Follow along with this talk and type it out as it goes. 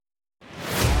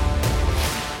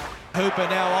Hooper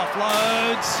now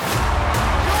offloads.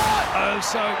 Oh,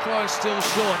 so close, still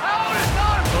short.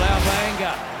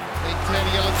 Blaubanga. Big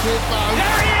Teddy Tupou.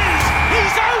 There he is!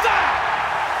 He's over!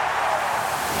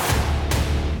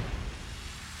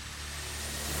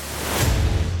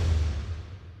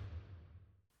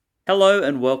 Hello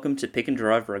and welcome to Pick and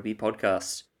Drive Rugby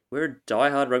Podcast. We're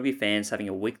die-hard rugby fans having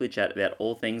a weekly chat about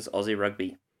all things Aussie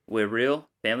rugby. We're real,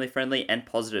 family-friendly and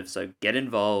positive, so get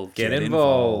involved. Get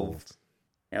involved.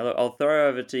 Now, look, I'll throw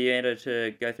over to you, Ando,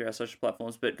 to go through our social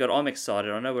platforms. But God, I'm excited.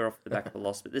 I know we're off the back of a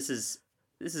loss, but this is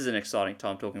an exciting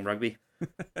time talking rugby.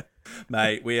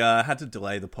 Mate, we had to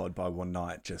delay the pod by one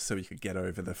night just so we could get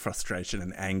over the frustration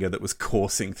and anger that was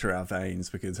coursing through our veins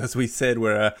because, as we said,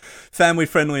 we're a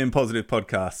family-friendly and positive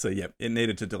podcast. So, yeah, it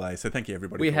needed to delay. So, thank you,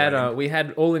 everybody. We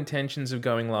had all intentions of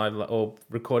going live or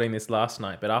recording this last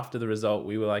night, but after the result,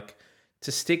 we were like,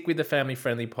 to stick with the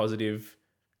family-friendly positive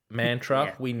mantra,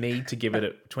 yeah. We need to give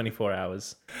it 24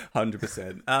 hours.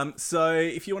 100%. So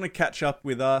if you want to catch up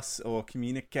with us or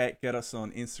communicate, get us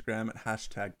on Instagram at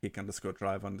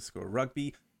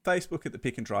 #pick_drive_rugby, Facebook at the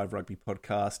Pick and Drive Rugby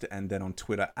Podcast, and then on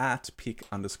Twitter at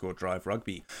pick_drive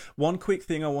rugby. One quick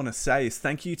thing I want to say is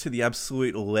thank you to the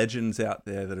absolute legends out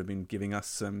there that have been giving us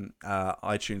some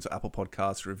iTunes or Apple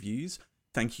Podcast reviews.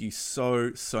 Thank you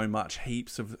so much.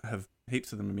 Heaps of them have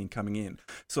been coming in.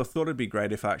 So I thought it'd be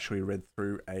great if I actually read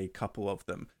through a couple of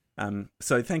them.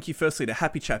 So thank you firstly to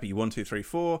Happy Chappy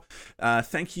 1234.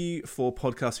 Thank you for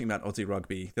podcasting about Aussie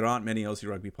rugby. There aren't many Aussie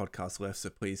rugby podcasts left, so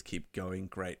please keep going.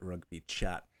 Great rugby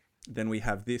chat. Then we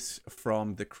have this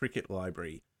from the Cricket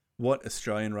Library. What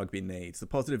Australian rugby needs. The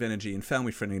positive energy and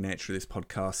family-friendly nature of this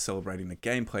podcast, celebrating the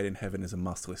game played in heaven, is a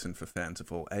must-listen for fans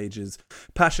of all ages.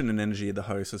 Passion and energy of the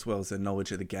host, as well as their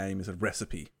knowledge of the game, is a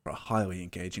recipe for a highly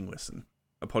engaging listen.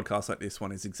 A podcast like this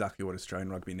one is exactly what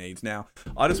Australian rugby needs. Now,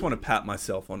 I just want to pat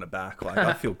myself on the back. Like,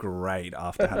 I feel great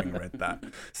after having read that.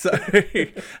 So,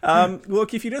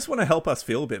 look, if you just want to help us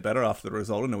feel a bit better after the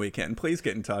result in the weekend, please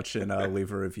get in touch and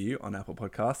leave a review on Apple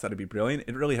Podcasts. That'd be brilliant.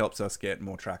 It really helps us get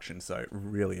more traction. So,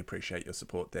 really appreciate your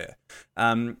support there.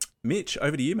 Mitch,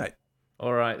 over to you, mate.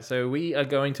 All right. So, we are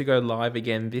going to go live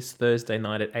again this Thursday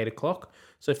night at 8 o'clock.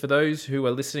 So, for those who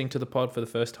are listening to the pod for the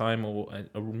first time or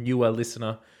a newer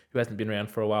listener who hasn't been around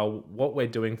for a while, what we're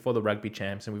doing for the Rugby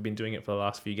Champs, and we've been doing it for the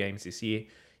last few games this year,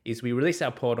 is we release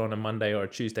our pod on a Monday or a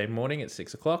Tuesday morning at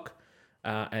 6 o'clock,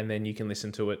 and then you can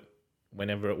listen to it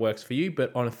whenever it works for you.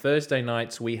 But on Thursday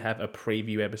nights, we have a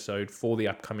preview episode for the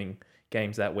upcoming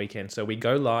games that weekend. So we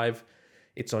go live.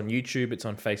 It's on YouTube, it's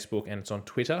on Facebook, and it's on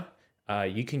Twitter.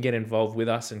 You can get involved with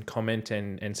us and comment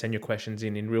and send your questions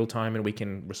in real time, and we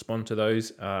can respond to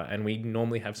those. And we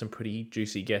normally have some pretty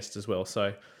juicy guests as well.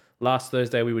 So last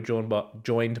Thursday, we were joined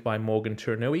by Morgan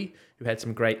Turinui, who had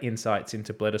some great insights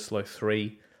into Bledisloe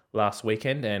 3 last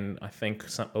weekend. And I think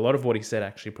a lot of what he said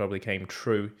actually probably came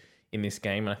true in this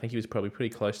game. And I think he was probably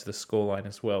pretty close to the scoreline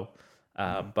as well.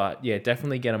 But yeah,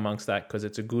 definitely get amongst that because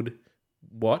it's a good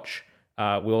watch.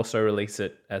 We'll also release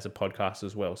it as a podcast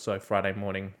as well. So Friday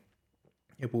morning,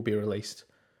 it will be released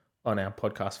on our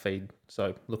podcast feed.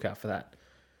 So look out for that.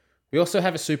 We also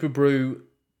have a Super Brew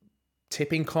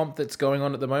tipping comp that's going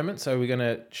on at the moment. So we're going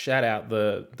to shout out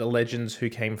the legends who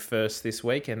came first this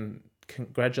week, and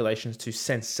congratulations to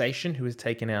Sensation, who has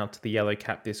taken out the yellow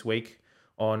cap this week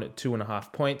on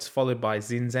 2.5 points, followed by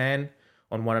Zinzan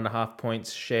on 1.5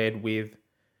 points, shared with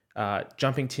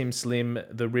Jumping Tim Slim,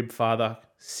 the Rib Father,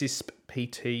 Sisp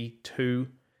PT2,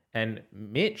 and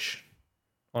Mitch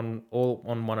on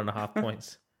 1.5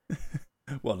 points.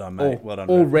 Well done, mate. Well done.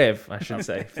 Or Rev, I should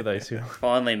say, for those who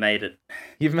Finally made it.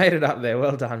 You've made it up there.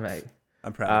 Well done, mate.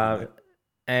 I'm proud of you, mate.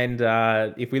 And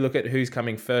if we look at who's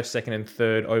coming first, second, and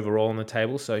third overall on the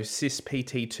table, so Sis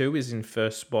PT2 is in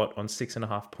first spot on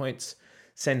 6.5 points.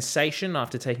 Sensation,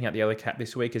 after taking out the yellow cap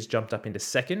this week, has jumped up into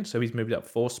second, so he's moved up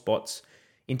 4 spots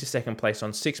into second place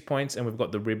on 6 points, and we've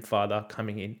got the Rib Father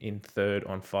coming in third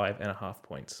on 5.5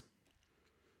 points.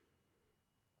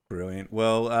 Brilliant.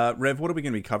 Well, Rev, what are we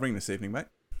going to be covering this evening, mate?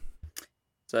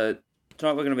 So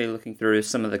tonight we're going to be looking through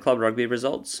some of the club rugby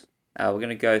results. We're going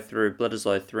to go through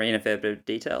Bledisloe 3 in a fair bit of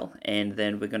detail, and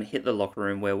then we're going to hit the locker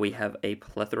room where we have a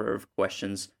plethora of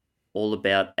questions all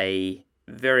about a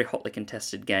very hotly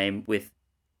contested game with,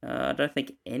 I don't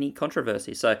think, any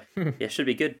controversy. So, yeah, should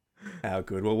be good. How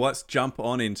good. Well, let's jump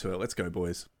on into it. Let's go,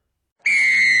 boys.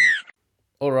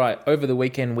 All right, over the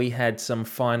weekend we had some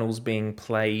finals being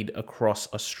played across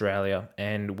Australia,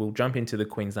 and we'll jump into the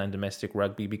Queensland domestic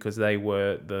rugby because they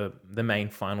were the main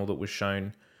final that was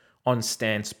shown on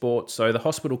Stan Sport. So the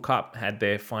Hospital Cup had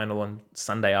their final on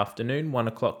Sunday afternoon, 1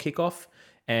 o'clock kickoff,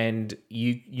 and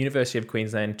University of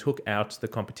Queensland took out the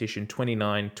competition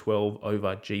 29-12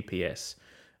 over GPS.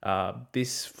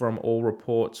 This, from all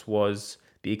reports, was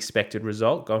the expected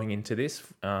result going into this.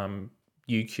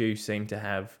 UQ seemed to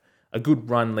have a good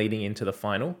run leading into the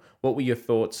final. What were your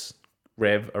thoughts,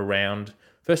 Rev, around,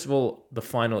 first of all, the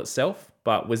final itself,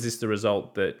 but was this the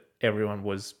result that everyone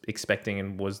was expecting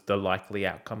and was the likely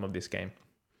outcome of this game?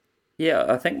 Yeah,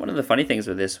 I think one of the funny things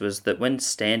with this was that when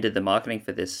Stan did the marketing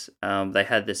for this, they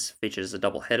had this featured as a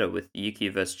double header with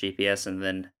UQ versus GPS and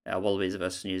then Wallabies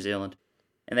versus New Zealand.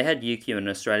 And they had UQ and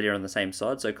Australia on the same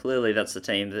side, so clearly that's the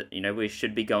team that we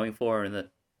should be going for and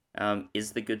that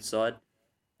is the good side.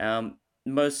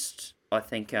 Most, I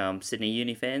think, Sydney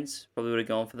Uni fans probably would have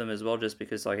gone for them as well, just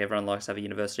because everyone likes to have a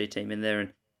university team in there,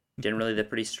 and generally they're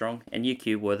pretty strong. And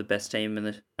UQ were the best team in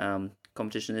the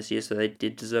competition this year, so they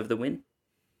did deserve the win.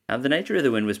 The nature of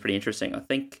the win was pretty interesting. I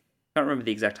can't remember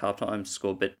the exact halftime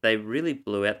score, but they really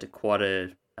blew out to quite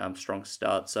a strong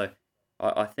start. So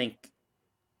I think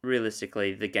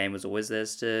realistically the game was always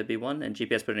theirs to be won, and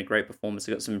GPS put in a great performance.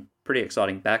 They got some pretty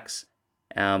exciting backs,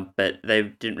 but they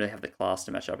didn't really have the class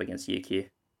to match up against UQ.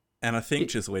 And I think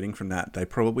just leading from that, they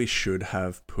probably should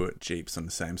have put Jeeps on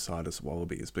the same side as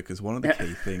Wallabies, because one of the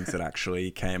key things that actually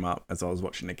came up as I was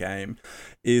watching the game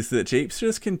is that Jeeps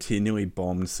just continually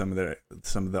bombed some of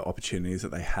the opportunities that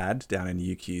they had down in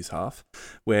UQ's half,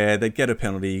 where they'd get a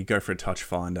penalty, go for a touch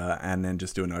finder, and then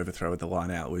just do an overthrow at the line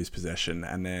out, lose possession,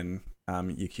 and then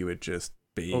UQ would just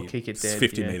be or kick it dead,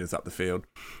 50 metres up the field.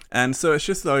 And so it's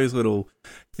just those little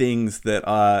things that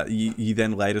you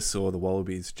then later saw the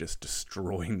Wallabies just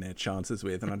destroying their chances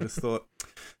with. And I just thought,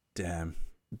 damn,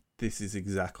 this is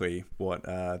exactly what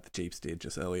the Jeeps did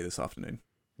just earlier this afternoon.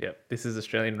 Yep, this is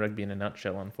Australian rugby in a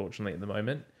nutshell, unfortunately, at the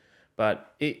moment.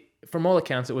 But from all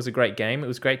accounts, it was a great game. It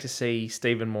was great to see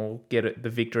Stephen Moore get the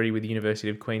victory with the University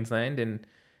of Queensland, and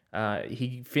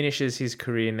he finishes his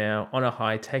career now on a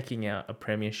high, taking out a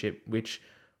premiership, which,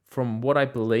 from what I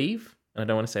believe, and I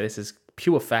don't want to say this is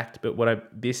pure fact, but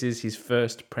this is his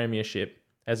first premiership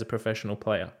as a professional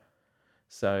player.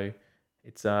 So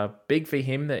it's big for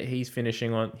him that he's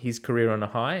finishing on his career on a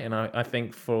high, and I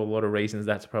think for a lot of reasons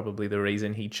that's probably the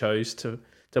reason he chose to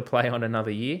play on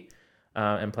another year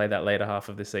and play that later half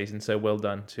of the season. So well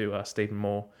done to Stephen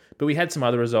Moore. But we had some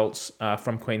other results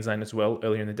from Queensland as well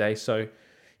earlier in the day. So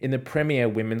in the Premier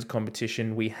Women's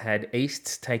Competition, we had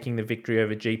Easts taking the victory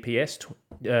over GPS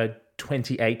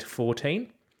 28-14.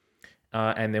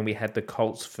 And then we had the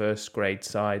Colts first grade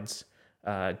sides,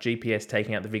 GPS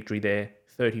taking out the victory there,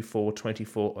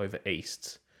 34-24 over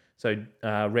Easts. So,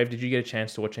 Rev, did you get a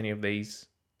chance to watch any of these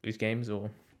games?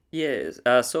 Or? Yeah,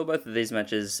 saw both of these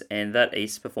matches, and that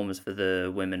East performance for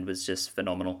the women was just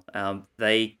phenomenal.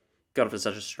 They got off to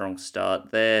such a strong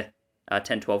start. Their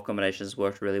 10-12 combinations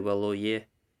worked really well all year.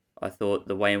 I thought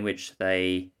the way in which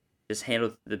they just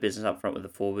handled the business up front with the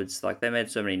forwards, they made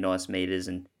so many nice meters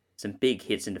and some big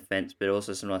hits in defence, but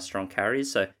also some nice strong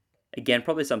carries. So again,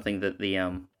 probably something that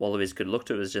the Wallabies could look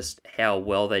to was just how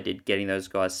well they did getting those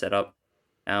guys set up.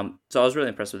 So I was really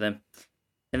impressed with them.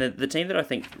 And the team that I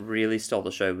think really stole the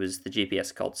show was the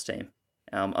GPS Colts team.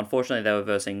 Unfortunately, they were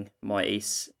versing my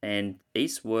East, and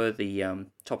East were the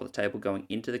top of the table going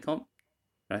into the comp.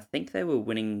 And I think they were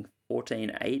winning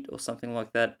 14-8 or something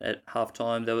like that at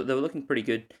halftime. They were looking pretty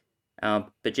good,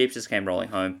 but Jeeps just came rolling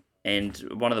home. And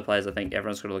one of the players I think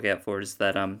everyone's got to look out for is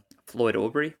that Floyd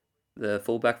Aubrey, the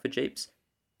fullback for Jeeps.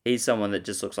 He's someone that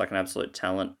just looks like an absolute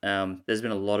talent. There's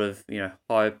been a lot of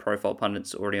high-profile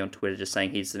pundits already on Twitter just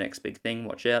saying he's the next big thing.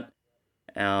 Watch out.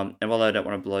 And while I don't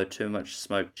want to blow too much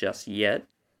smoke just yet,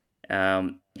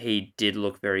 he did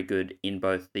look very good in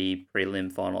both the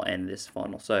prelim final and this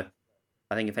final. So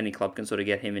I think if any club can sort of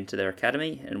get him into their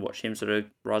academy and watch him sort of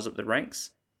rise up the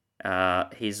ranks,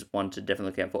 he's one to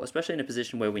definitely look out for, especially in a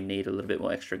position where we need a little bit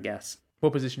more extra gas.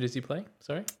 What position does he play?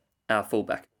 Sorry?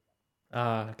 Fullback.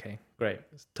 Okay, great.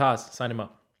 Tars, sign him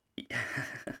up.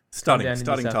 Starting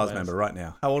Tars member right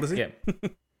now. How old is he? Yeah.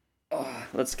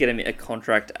 Let's get him a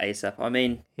contract ASAP. I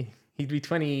mean, he'd be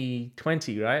 20,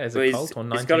 right? As a Colt, or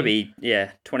 19? He's got to be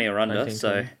 20 or under. 19,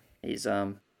 so he's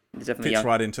definitely fits young.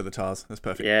 right into the Tars. That's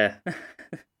perfect. Yeah.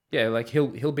 Yeah,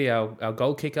 he'll be our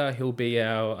goal kicker. He'll be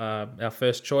our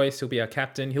first choice. He'll be our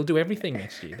captain. He'll do everything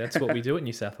next year. That's what we do at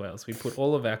New South Wales. We put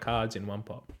all of our cards in one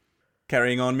pot.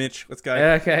 Carrying on, Mitch. Let's go.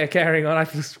 Okay, carrying on. I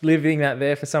was leaving that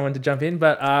there for someone to jump in,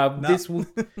 but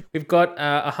we've got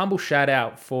a humble shout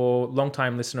out for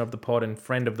long-time listener of the pod and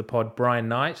friend of the pod, Brian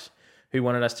Knight, who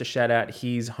wanted us to shout out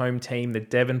his home team, the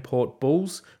Devonport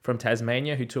Bulls from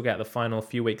Tasmania, who took out the final a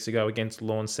few weeks ago against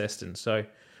Launceston. So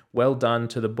well done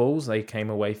to the Bulls. They came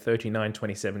away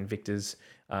 39-27 victors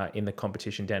in the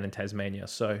competition down in Tasmania.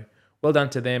 So well done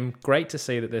to them. Great to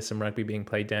see that there's some rugby being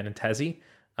played down in Tassie.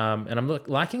 And I'm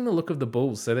liking the look of the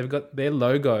Bulls. So they've got their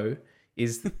logo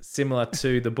is similar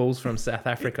to the Bulls from South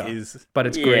Africa, but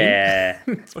it's green. Yeah.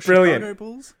 It's brilliant. Chicago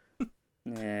Bulls?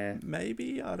 Yeah.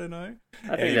 Maybe, I don't know.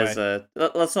 I think there's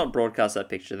let's not broadcast that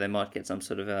picture. They might get some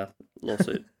sort of a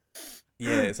lawsuit.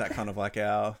 Yeah, is that kind of like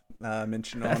our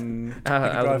mention on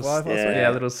Our Drive Live?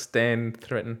 a little stand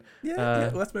threaten.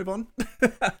 Yeah, let's move on.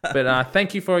 But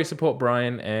thank you for your support,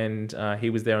 Brian. And he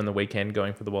was there on the weekend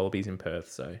going for the Wallabies in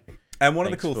Perth. So. And one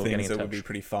of the Thanks cool for things getting in that would touch. be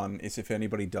pretty fun is if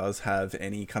anybody does have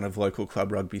any kind of local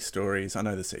club rugby stories. I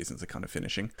know the seasons are kind of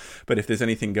finishing, but if there's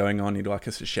anything going on you'd like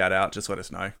us to shout out, just let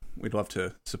us know. We'd love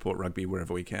to support rugby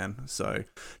wherever we can. So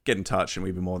get in touch and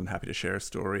we'd be more than happy to share a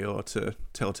story or to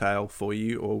tell a tale for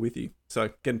you or with you. So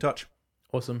get in touch.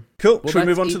 Awesome. Cool. Well, Should we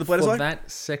move on that's to the it for Bledisloe?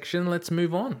 that section. Let's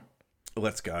move on.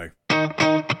 Let's go.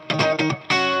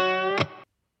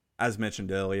 As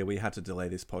mentioned earlier, we had to delay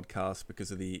this podcast because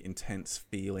of the intense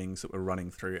feelings that were running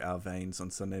through our veins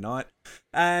on Sunday night.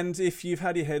 And if you've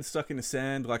had your head stuck in the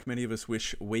sand, like many of us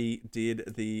wish we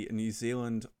did, the New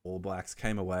Zealand All Blacks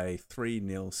came away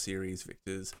 3-0 series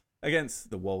victors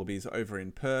against the Wallabies over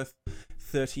in Perth,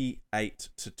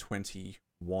 38-21,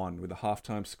 with a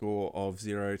halftime score of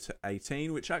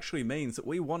 0-18, which actually means that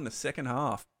we won the second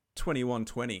half,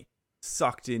 21-20.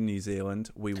 Sucked in, New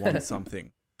Zealand. We won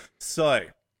something. So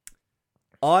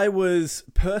I was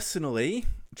personally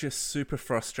just super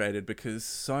frustrated because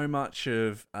so much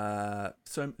of the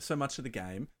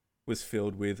game was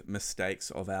filled with mistakes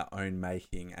of our own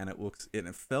making, and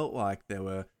it felt like there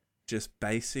were just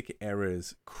basic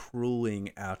errors crueling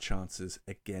our chances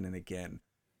again and again.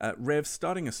 Rev,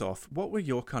 starting us off, what were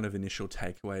your kind of initial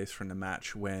takeaways from the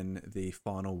match when the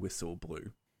final whistle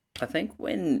blew? I think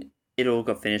when it all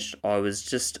got finished, I was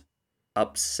just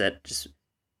upset. Just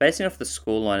basing off the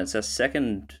scoreline, it's our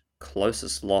second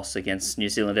closest loss against New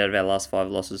Zealand out of our last 5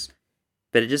 losses.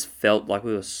 But it just felt like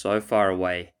we were so far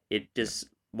away. It just,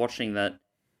 watching that,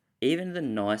 even the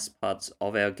nice parts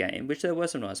of our game, which there were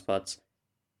some nice parts,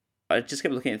 I just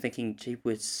kept looking and thinking, gee,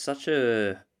 we're such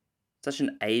an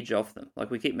age off them.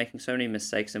 Like, we keep making so many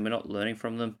mistakes and we're not learning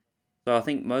from them. So I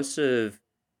think most of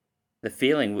the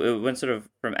feeling went sort of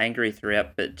from angry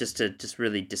throughout, but just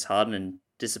really disheartened and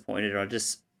disappointed.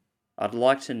 I'd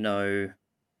like to know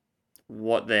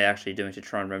what they're actually doing to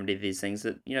try and remedy these things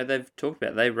that, they've talked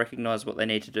about. They recognise what they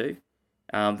need to do.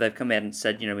 They've come out and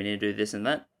said, we need to do this and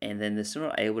that, and then they're still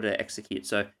not able to execute.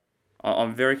 So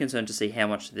I'm very concerned to see how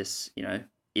much of this,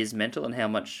 is mental and how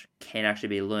much can actually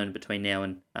be learned between now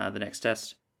and the next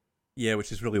test. Yeah,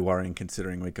 which is really worrying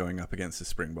considering we're going up against the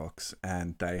Springboks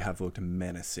and they have looked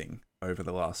menacing over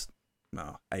the last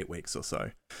 8 weeks or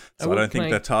so. So I don't think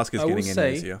the task is getting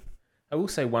any easier. I will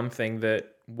say one thing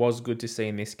that was good to see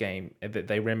in this game that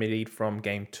they remedied from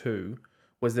game 2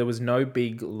 was there was no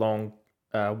big, long,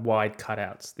 wide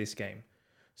cutouts this game.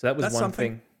 So that was That's one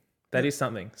something. thing. That is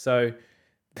something. So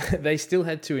they still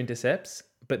had 2 intercepts,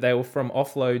 but they were from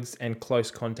offloads and close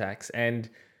contacts. And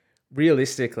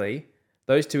realistically,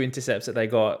 those 2 intercepts that they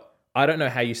got, I don't know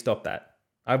how you stop that.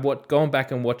 I've gone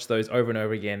back and watched those over and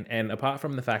over again, and apart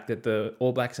from the fact that the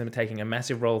All Blacks are taking a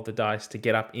massive roll of the dice to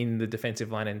get up in the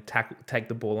defensive line and take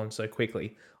the ball on so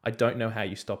quickly, I don't know how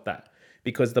you stop that,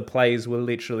 because the players were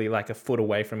literally like a foot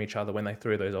away from each other when they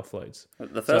threw those offloads.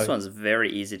 The first one's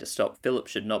very easy to stop. Phillip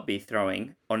should not be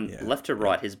throwing on left to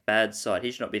right, his bad side.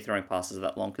 He should not be throwing passes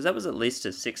that long, because that was at least a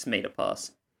 6-meter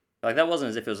pass. Like, that wasn't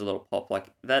as if it was a little pop. Like,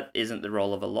 that isn't the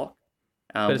role of a lock.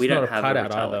 But it's we not don't a have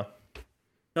cutout a either.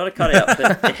 Not a cutout,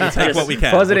 but We'll take what we can.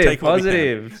 Positive, We'll take what we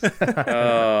positive.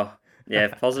 Oh, yeah,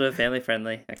 positive, family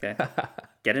friendly. Okay,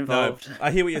 get No, involved.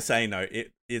 I hear what you're saying, though.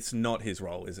 It's not his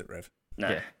role, is it, Rev? No.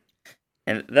 Yeah.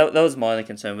 And that was my only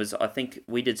concern, was I think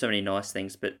we did so many nice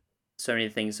things, but so many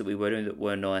things that we were doing that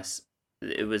were nice,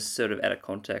 it was sort of out of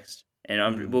context.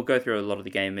 And we'll go through a lot of the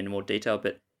game in more detail,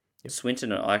 but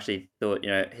Swinton, I actually thought,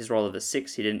 his role of the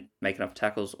 6, he didn't make enough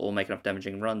tackles or make enough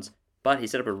damaging runs, but he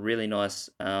set up a really nice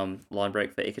line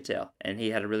break for Ikitau, and he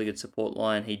had a really good support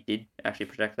line. He did actually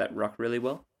protect that ruck really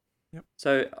well. Yep.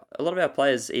 So a lot of our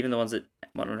players, even the ones that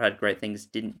might not have had great things,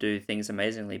 didn't do things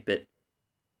amazingly, but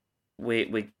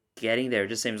we're getting there. It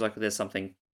just seems like there's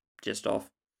something just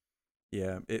off.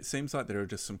 Yeah, it seems like there are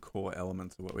just some core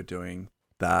elements of what we're doing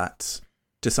that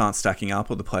just aren't stacking up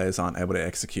or the players aren't able to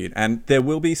execute. And there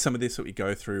will be some of this that we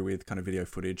go through with kind of video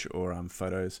footage or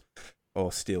photos or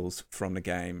stills from the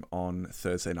game on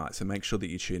Thursday night. So make sure that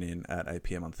you tune in at 8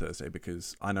 p.m. on Thursday,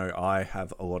 because I know I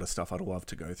have a lot of stuff I'd love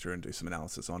to go through and do some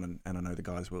analysis on, and I know the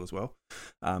guys will as well.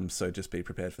 So just be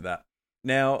prepared for that.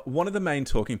 Now, one of the main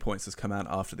talking points that's come out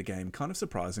after the game, kind of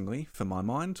surprisingly for my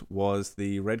mind, was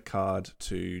the red card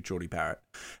to Jordie Barrett.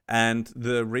 And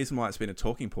the reason why it's been a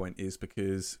talking point is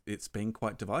because it's been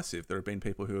quite divisive. There have been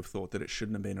people who have thought that it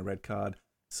shouldn't have been a red card,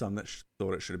 some that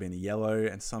thought it should have been a yellow,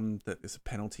 and some that it's a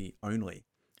penalty only.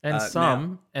 And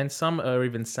some are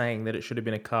even saying that it should have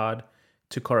been a card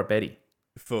to Corabetti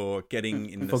For getting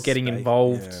in for getting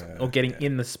involved or getting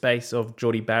in the space of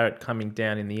Jordie Barrett coming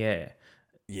down in the air.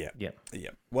 Yeah. Yeah.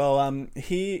 Well,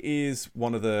 here is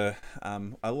one of the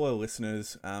our loyal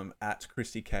listeners at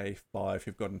Christy K5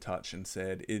 who've got in touch and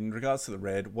said, in regards to the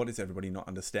red, what is everybody not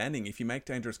understanding? If you make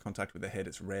dangerous contact with the head,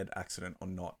 it's red, accident or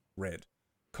not red.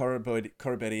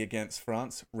 Corabetti against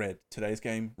France, red. Today's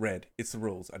game, red. It's the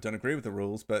rules. I don't agree with the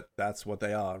rules, but that's what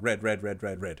they are. Red.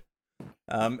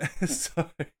 So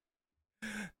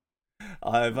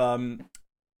I've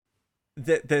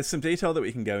there's some detail that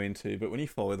we can go into, but when you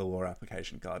follow the law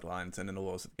application guidelines and in the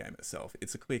laws of the game itself,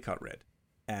 it's a clear-cut red.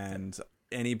 And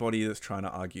anybody that's trying to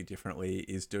argue differently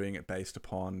is doing it based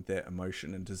upon their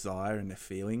emotion and desire and their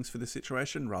feelings for the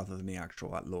situation rather than the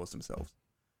actual laws themselves.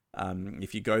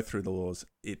 If you go through the laws,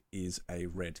 it is a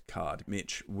red card.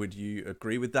 Mitch, would you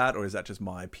agree with that, or is that just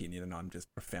my opinion and I'm just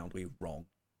profoundly wrong?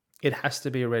 It has to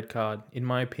be a red card. In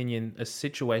my opinion, a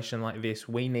situation like this,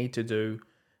 we need to do,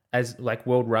 as like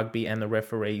World Rugby and the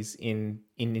referees in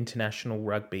international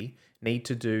rugby need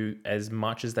to do as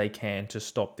much as they can to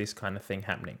stop this kind of thing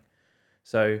happening.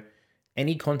 So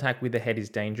any contact with the head is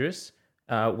dangerous.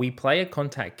 We play a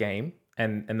contact game,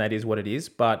 and that is what it is,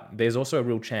 but there's also a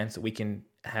real chance that we can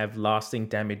have lasting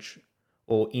damage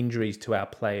or injuries to our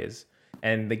players.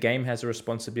 And the game has a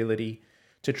responsibility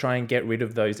to try and get rid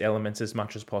of those elements as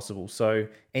much as possible. So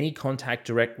any contact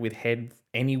direct with head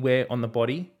anywhere on the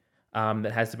body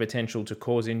that has the potential to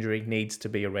cause injury needs to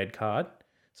be a red card.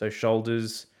 So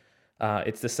shoulders,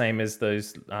 it's the same as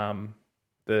those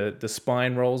the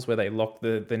spine rolls where they lock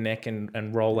the neck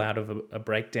and roll out of a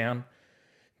breakdown.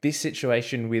 This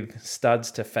situation with studs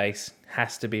to face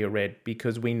has to be a red,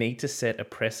 because we need to set a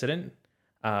precedent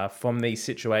from these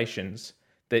situations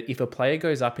that if a player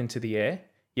goes up into the air,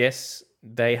 yes,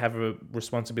 they have a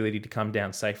responsibility to come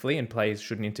down safely and players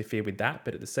shouldn't interfere with that.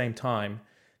 But at the same time,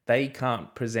 they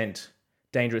can't present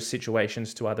dangerous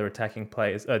situations to other attacking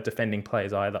players, defending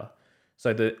players either.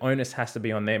 So the onus has to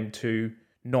be on them to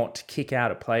not kick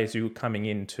out at players who are coming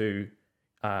in to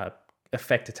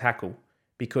affect a tackle.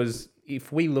 Because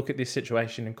if we look at this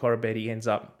situation and Corabetti ends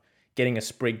up getting a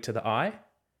sprig to the eye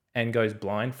and goes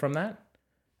blind from that,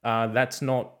 that's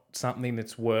not something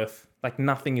that's worth, like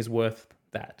nothing is worth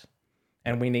that.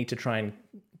 And we need to try and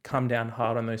come down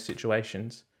hard on those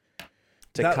situations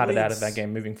to cut it out of that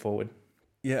game moving forward.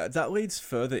 Yeah, that leads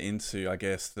further into, I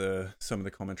guess, some of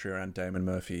the commentary around Damon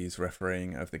Murphy's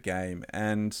refereeing of the game.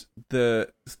 And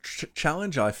the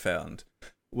challenge I found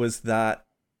was that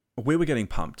we were getting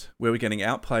pumped. We were getting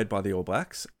outplayed by the All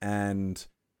Blacks, and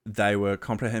they were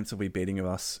comprehensively beating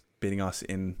us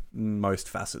in most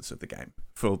facets of the game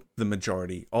for the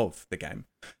majority of the game.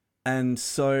 And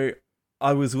so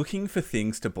I was looking for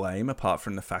things to blame apart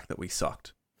from the fact that we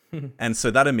sucked. And so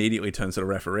that immediately turns to the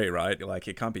referee, right? Like,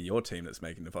 it can't be your team that's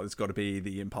making the fault. It's got to be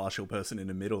the impartial person in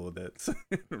the middle that's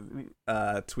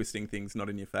twisting things not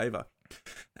in your favor.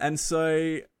 And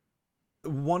so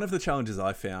one of the challenges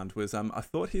I found was I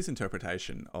thought his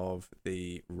interpretation of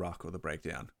the ruck or the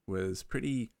breakdown was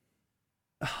pretty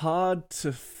hard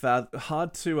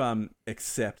to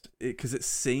accept, because it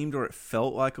seemed, or it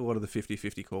felt like, a lot of the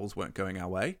 50-50 calls weren't going our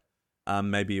way.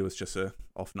 Maybe it was just a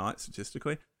off night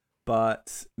statistically,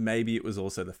 but maybe it was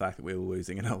also the fact that we were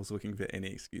losing and I was looking for any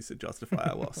excuse to justify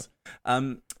our loss.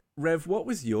 Rev, what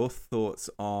was your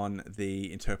thoughts on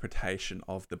the interpretation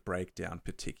of the breakdown,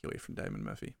 particularly from Damon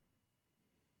Murphy?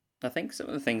 I think some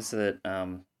of the things that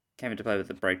came into play with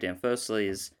the breakdown, firstly,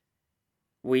 is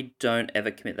we don't ever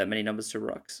commit that many numbers to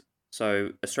rucks. So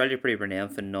Australia are pretty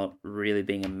renowned for not really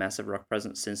being a massive ruck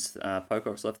presence since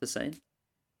Pocock's left the scene.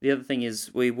 The other thing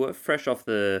is we were fresh off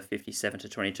the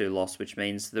 57-22 loss, which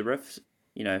means the refs,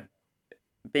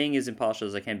 being as impartial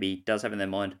as they can be, does have in their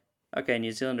mind, okay,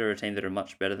 New Zealand are a team that are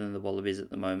much better than the Wallabies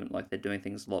at the moment, like they're doing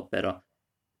things a lot better.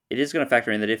 It is going to factor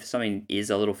in that if something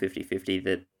is a little 50-50,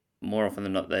 that more often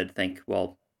than not they'd think,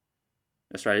 well,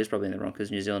 Australia's probably in the wrong because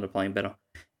New Zealand are playing better.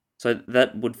 So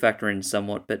that would factor in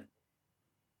somewhat, but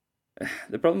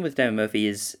the problem with Damon Murphy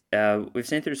is we've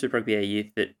seen through Super Rugby AU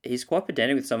that he's quite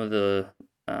pedantic with some of the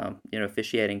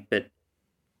officiating, but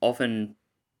often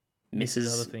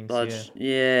misses other things. large.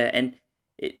 Yeah, and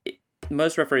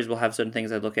most referees will have certain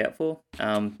things they look out for.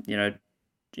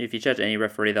 If you chat to any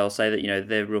referee, they'll say that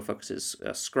their real focus is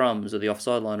scrums or the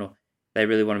offside line or they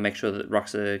really want to make sure that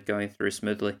rucks are going through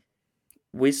smoothly.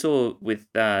 We saw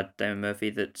with Damon Murphy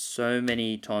that so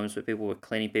many times where people were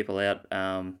cleaning people out,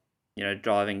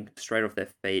 driving straight off their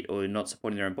feet or not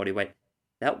supporting their own body weight,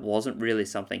 that wasn't really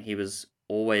something he was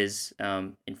always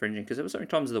infringing, because there were so many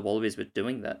times the Wallabies were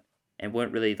doing that and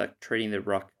weren't really like treating the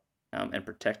ruck and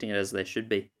protecting it as they should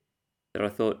be. That I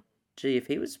thought, gee, if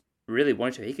he was really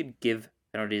wanting to, he could give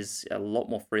penalties a lot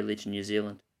more freely to New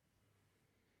Zealand.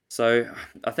 So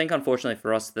I think, unfortunately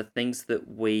for us, the things that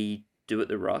we do at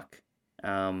the ruck,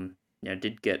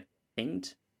 did get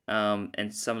pinged,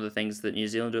 and some of the things that New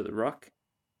Zealand do at the ruck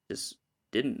just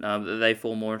didn't. They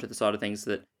fall more into the side of things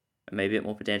that are maybe a bit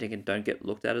more pedantic and don't get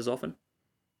looked at as often.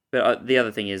 But the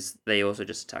other thing is they also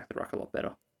just attack the ruck a lot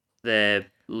better. Their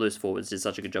loose forwards did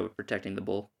such a good job of protecting the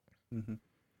ball. Mm-hmm.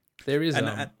 There is...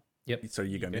 Yep. So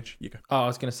you go, Mitch. You go. Oh, I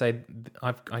was going to say,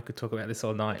 I could talk about this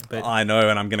all night, but... I know,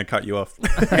 and I'm going to cut you off.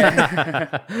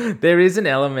 There is an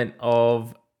element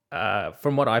of,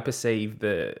 from what I perceive,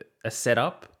 a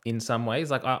setup in some ways.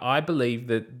 Like, I believe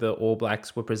that the All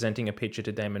Blacks were presenting a picture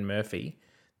to Damon Murphy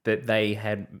that they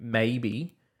had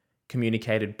maybe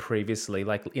communicated previously,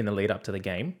 like in the lead up to the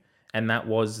game. And that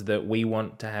was that we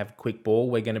want to have quick ball.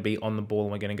 We're going to be on the ball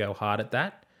and we're going to go hard at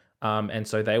that. And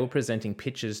so they were presenting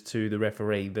pictures to the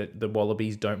referee that the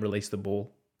Wallabies don't release the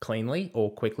ball cleanly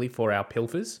or quickly for our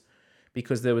pilfers,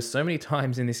 because there were so many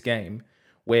times in this game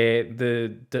where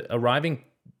the arriving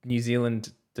New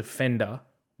Zealand defender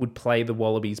would play the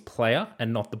Wallabies player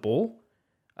and not the ball.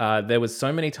 There was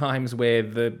so many times where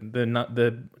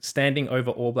the standing over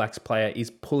All Blacks player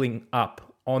is pulling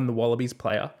up on the Wallabies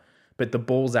player, but the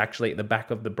ball's actually at the back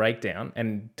of the breakdown,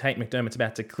 and Tate McDermott's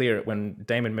about to clear it when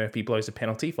Damon Murphy blows a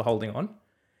penalty for holding on.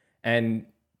 And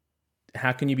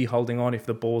how can you be holding on if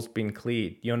the ball's been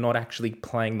cleared? You're not actually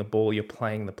playing the ball, you're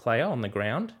playing the player on the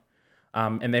ground.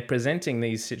 And they're presenting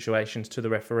these situations to the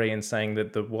referee and saying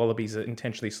that the Wallabies are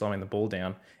intentionally slowing the ball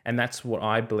down. And that's what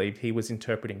I believe he was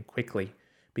interpreting quickly,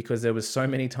 because there was so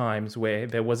many times where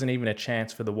there wasn't even a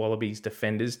chance for the Wallabies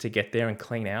defenders to get there and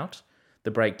clean out the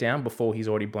breakdown before he's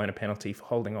already blown a penalty for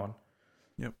holding on.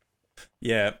 Yep.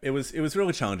 Yeah, it was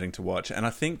really challenging to watch, and I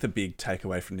think the big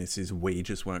takeaway from this is we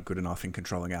just weren't good enough in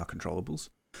controlling our controllables.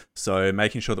 So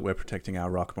making sure that we're protecting our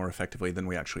ruck more effectively than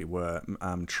we actually were,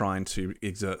 trying to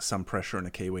exert some pressure on a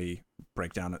Kiwi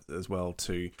breakdown as well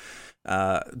to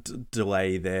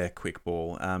delay their quick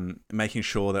ball, making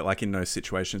sure that, like in those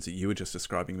situations that you were just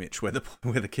describing, Mitch, where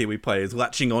the Kiwi player is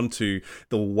latching onto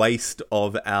the waist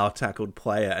of our tackled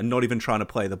player and not even trying to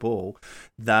play the ball,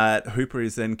 that Hooper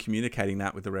is then communicating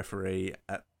that with the referee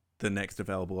at the next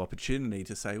available opportunity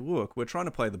to say, look, we're trying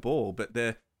to play the ball, but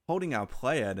they're holding our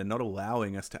player and not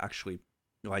allowing us to actually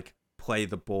play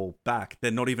the ball back. They're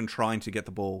not even trying to get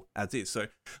the ball as is. So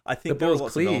I think there are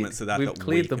lots of elements of that. We've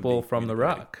cleared the ball from the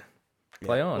ruck.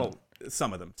 Play on. Well,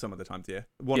 some of the times, yeah.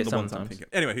 One of the ones I'm thinking.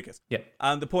 Anyway, who cares? Yeah.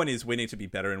 The point is we need to be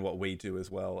better in what we do as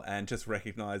well, and just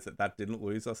recognize that didn't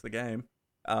lose us the game,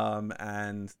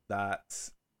 and that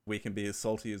we can be as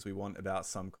salty as we want about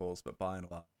some calls, but by and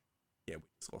large, yeah, we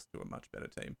just lost to a much better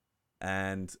team.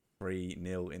 And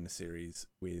 3-0 in the series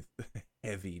with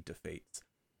heavy defeats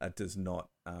does not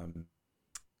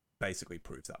basically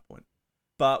proves that point.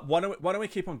 But why don't we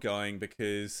keep on going?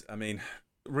 Because, I mean,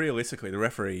 realistically, the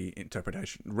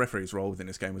referee's role within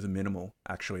this game was minimal.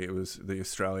 Actually, it was the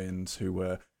Australians who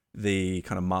were the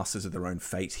kind of masters of their own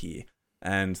fate here.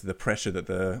 And the pressure that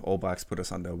the All Blacks put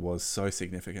us under was so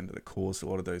significant that it caused a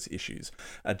lot of those issues.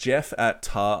 Jeff at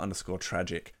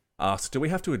tar_tragic asked, do we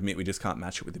have to admit we just can't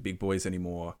match it with the big boys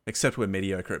anymore, except we're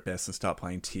mediocre at best, and start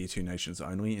playing tier 2 nations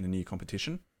only in a new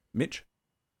competition? Mitch?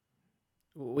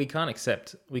 We can't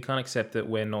accept that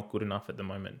we're not good enough at the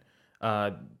moment.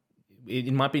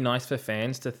 It might be nice for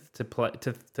fans to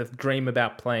dream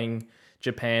about playing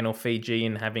Japan or Fiji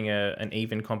and having an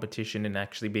even competition and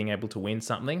actually being able to win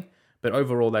something. But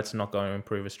overall, that's not going to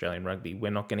improve Australian rugby. We're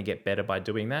not going to get better by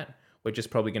doing that. We're just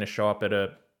probably going to show up at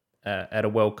a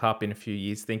World Cup in a few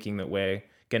years thinking that we're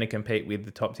going to compete with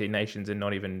the top tier nations and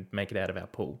not even make it out of our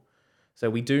pool. So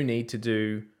we do need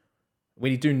to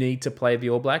play the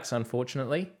All Blacks,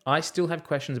 unfortunately. I still have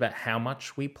questions about how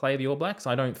much we play the All Blacks.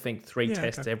 I don't think three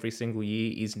tests every single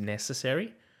year is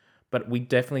necessary, but we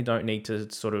definitely don't need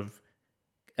to sort of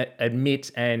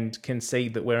admit and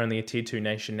concede that we're only a tier 2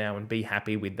 nation now and be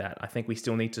happy with that. I think we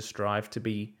still need to strive to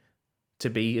be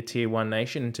a tier 1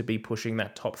 nation and to be pushing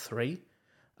that top 3.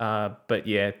 But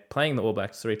yeah, playing the All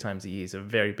Blacks 3 times a year is a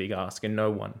very big ask, and no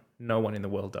one in the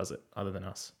world does it other than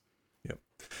us. Yep.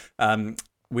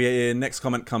 Next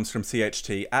comment comes from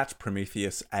CHT at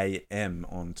Prometheus AM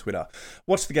on Twitter.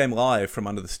 Watched the game live from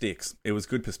under the sticks. It was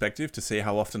good perspective to see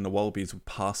how often the Wallabies would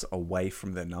pass away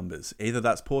from their numbers. Either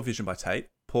that's poor vision by Tate,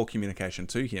 poor communication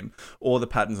to him, or the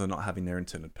patterns are not having their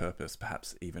intended purpose,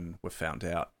 perhaps even were found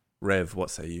out. Rev, what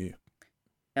say you?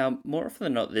 More often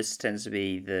than not, this tends to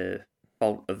be the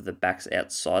fault of the backs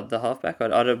outside the halfback.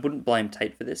 I wouldn't blame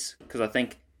Tate for this, because I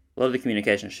think a lot of the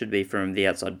communication should be from the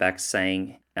outside backs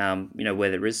saying,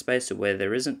 where there is space or where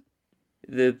there isn't.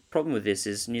 The problem with this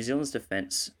is New Zealand's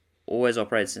defence always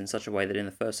operates in such a way that in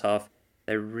the first half,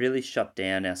 they really shut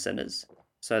down our centres.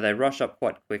 So they rush up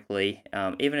quite quickly,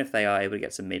 even if they are able to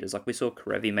get some metres. Like we saw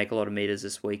Karevi make a lot of metres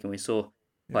this week, and we saw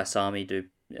Paisami do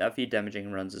a few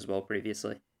damaging runs as well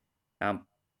previously.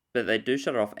 But they do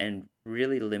shut it off and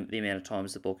really limit the amount of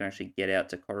times the ball can actually get out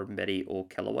to Corumbeti or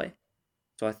Kellaway.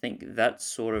 So I think that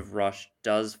sort of rush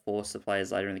does force the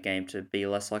players later in the game to be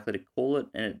less likely to call it,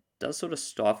 and it does sort of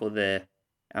stifle their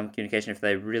communication if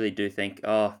they really do think,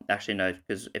 oh, actually no,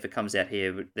 because if it comes out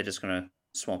here, they're just going to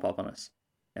swamp up on us.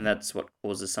 And that's what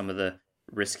causes some of the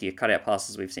riskier cutout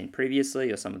passes we've seen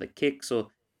previously, or some of the kicks, or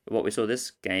what we saw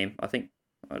this game. I think,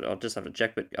 I'll just have to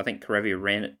check, but I think Karevi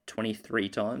ran it 23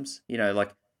 times.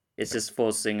 It's just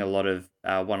forcing a lot of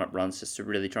one-up runs just to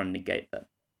really try and negate that.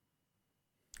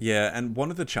 Yeah, and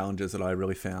one of the challenges that I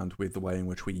really found with the way in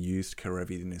which we used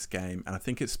Karevi in this game, and I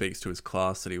think it speaks to his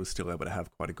class that he was still able to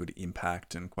have quite a good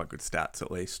impact and quite good stats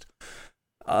at least,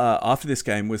 after this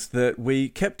game, was that we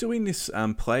kept doing this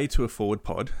play to a forward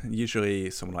pod,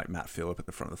 usually someone like Matt Phillip at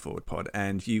the front of the forward pod,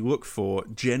 and you look for,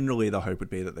 generally the hope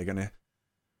would be that they're going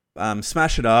to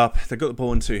smash it up, they've got the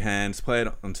ball in two hands, play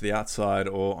it onto the outside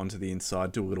or onto the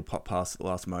inside, do a little pop pass at the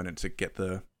last moment to get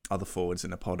the other forwards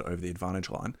in the pod over the advantage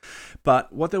line.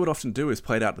 But what they would often do is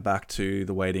play it out the back to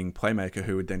the waiting playmaker,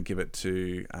 who would then give it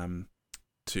to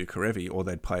Karevi, or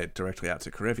they'd play it directly out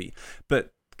to Karevi.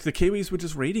 But the Kiwis were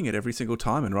just reading it every single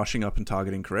time and rushing up and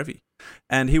targeting Karevi.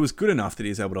 And he was good enough that he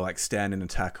was able to stand in and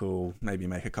tackle, maybe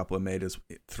make a couple of meters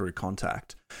through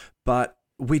contact. But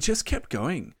we just kept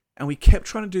going, and we kept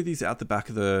trying to do these out the back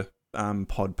of the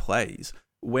pod plays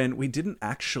when we didn't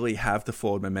actually have the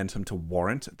forward momentum to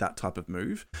warrant that type of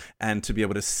move, and to be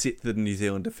able to sit the New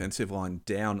Zealand defensive line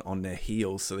down on their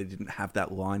heels so they didn't have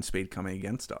that line speed coming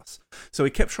against us. So we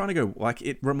kept trying to go,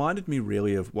 it reminded me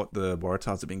really of what the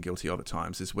Waratahs have been guilty of at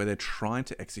times, is where they're trying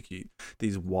to execute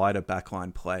these wider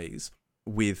backline plays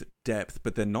with depth,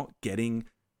 but they're not getting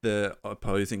the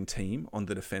opposing team on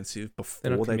the defensive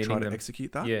before they try to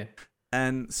execute that. Yeah.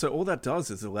 And so all that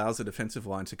does is allows the defensive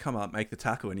line to come up, make the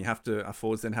tackle, and our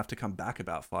forwards then have to come back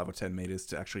about 5 or 10 meters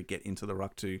to actually get into the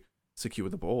ruck to secure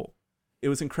the ball. It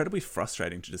was incredibly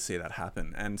frustrating to just see that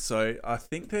happen. And so I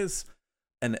think there's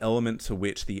an element to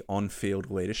which the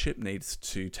on-field leadership needs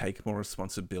to take more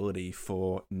responsibility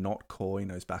for not calling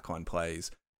those backline plays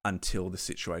until the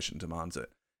situation demands it.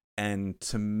 And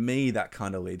to me, that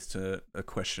kind of leads to a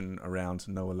question around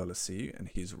Noah Lolesio and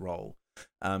his role.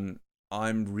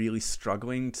 I'm really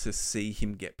struggling to see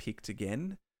him get picked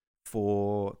again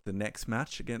for the next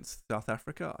match against South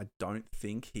Africa. I don't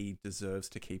think he deserves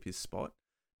to keep his spot,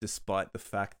 despite the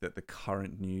fact that the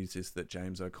current news is that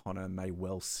James O'Connor may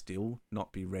well still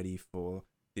not be ready for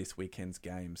this weekend's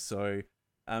game. So,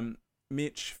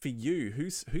 Mitch, for you,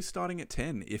 who's starting at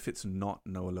 10 if it's not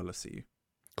Noah Lolesio?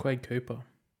 Quade Cooper.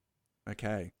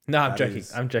 Okay. No, I'm joking.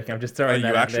 I'm joking. I'm just throwing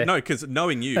that out there. No, because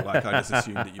knowing you, I just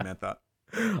assumed that you meant that.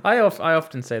 I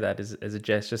often say that as a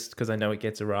jest, just because I know it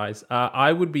gets a rise.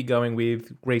 I would be going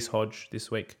with Reece Hodge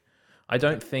this week. I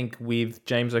don't think with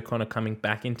James O'Connor coming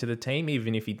back into the team,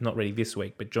 even if he's not ready this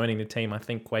week, but joining the team, I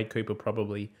think Quade Cooper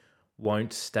probably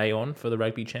won't stay on for the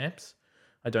Rugby Champs.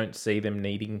 I don't see them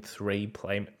needing three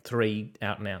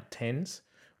out-and-out 10s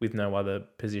with no other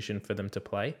position for them to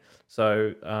play.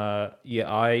 So,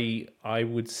 I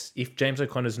would, if James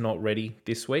O'Connor's not ready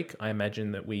this week, I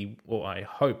imagine that I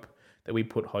hope that we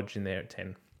put Hodge in there at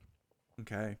 10.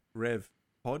 Okay. Rev,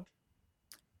 Hodge?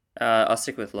 I'll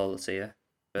stick with Lolesio.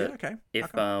 Yeah, okay.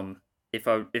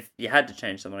 If you had to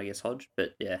change someone, I guess Hodge.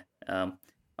 But yeah,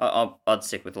 I'd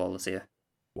stick with Lolesio.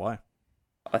 Why?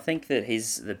 I think that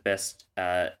he's the best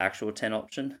actual 10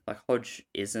 option. Like Hodge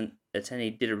isn't a 10. He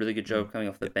did a really good job coming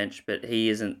off the bench, but he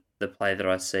isn't the player that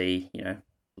I see,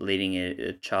 leading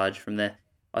a charge from there.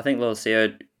 I think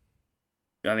Lolesio,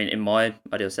 in my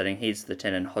ideal setting, he's the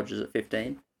 10 and Hodge is at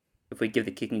 15. If we give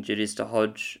the kicking duties to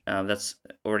Hodge, that's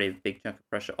already a big chunk of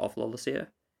pressure off Lolesio.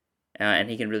 And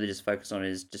he can really just focus on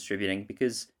his distributing,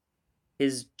 because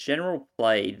his general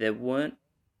play, there weren't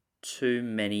too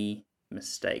many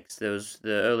mistakes. There was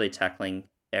the early tackling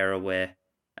error where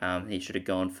He should have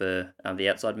gone for the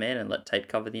outside man and let Tate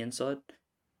cover the inside.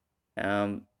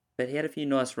 But he had a few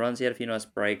nice runs. He had a few nice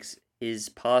breaks. His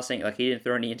passing, like he didn't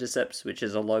throw any intercepts, which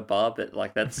is a low bar, but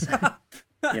like that's,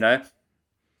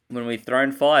 when we've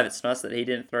thrown 5, it's nice that he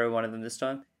didn't throw one of them this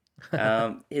time.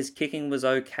 His kicking was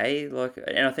okay,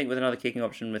 and I think with another kicking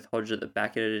option with Hodge at the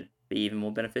back, it'd be even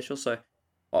more beneficial. So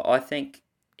I think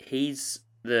he's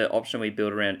the option we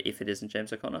build around if it isn't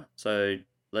James O'Connor. So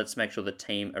let's make sure the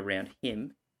team around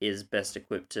him is best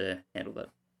equipped to handle that.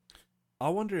 I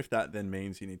wonder if that then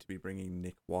means you need to be bringing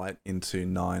Nick White into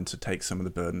 9 to take some of the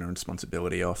burden and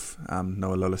responsibility off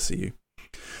Noah Lolosiu.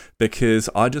 Because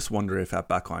I just wonder if our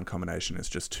backline combination is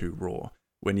just too raw.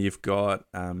 When you've got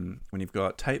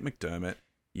Tate McDermott,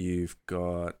 you've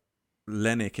got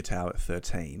Lenny Kitau at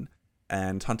 13,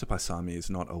 and Hunter Paisami is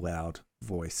not allowed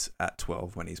voice at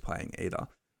 12 when he's playing either.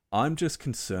 I'm just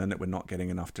concerned that we're not getting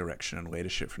enough direction and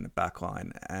leadership from the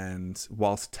backline. And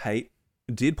whilst Tate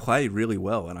did play really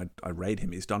well, and I rate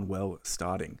him, he's done well at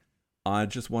starting, I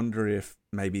just wonder if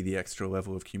maybe the extra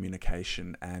level of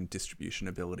communication and distribution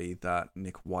ability that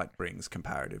Nick White brings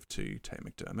comparative to Tate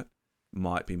McDermott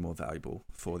might be more valuable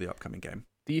for the upcoming game.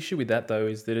 The issue with that, though,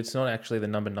 is that it's not actually the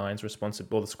number 9's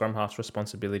responsibility or the scrum half's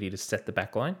responsibility to set the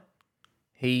back line.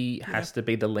 He has to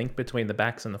be the link between the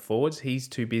backs and the forwards. He's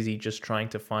too busy just trying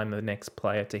to find the next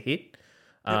player to hit.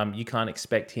 You can't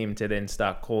expect him to then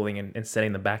start calling and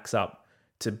setting the backs up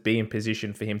to be in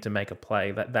position for him to make a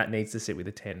play. That needs to sit with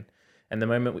a 10. And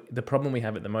the problem we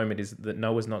have at the moment is that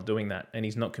Noah's not doing that, and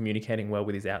he's not communicating well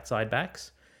with his outside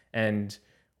backs. And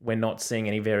we're not seeing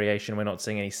any variation. We're not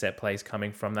seeing any set plays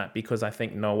coming from that, because I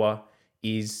think Noah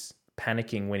is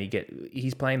panicking when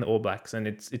he's playing the All Blacks, and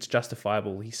it's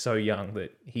justifiable. He's so young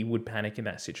that he would panic in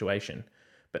that situation.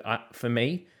 But for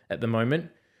me, at the moment,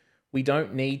 we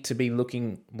don't need to be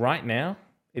looking right now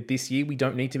at this year. We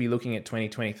don't need to be looking at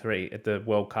 2023 at the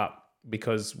World Cup,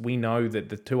 because we know that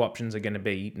the two options are going to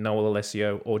be Noah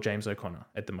Lolesio or James O'Connor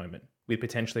at the moment, with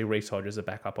potentially Reece Hodge as a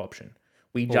backup option.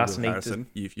 We just need Harrison.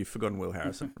 You've forgotten Will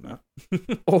Harrison from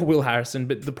that. Or Will Harrison.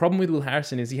 But the problem with Will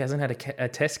Harrison is he hasn't had a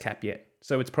test cap yet.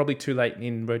 So it's probably too late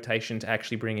in rotation to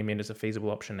actually bring him in as a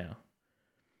feasible option now,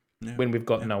 when we've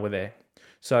got Noah there.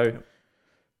 So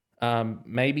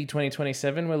maybe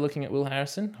 2027 we're looking at Will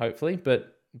Harrison, hopefully.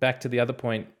 But back to the other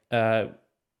point,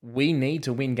 we need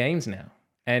to win games now.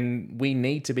 And we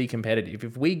need to be competitive.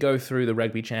 If we go through the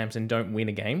rugby champs and don't win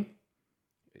a game,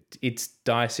 it's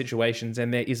dire situations,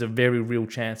 and there is a very real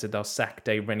chance that they'll sack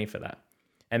Dave Rennie for that.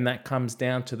 And that comes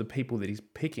down to the people that he's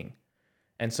picking.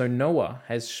 And so Noah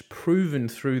has proven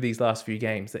through these last few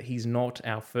games that he's not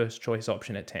our first choice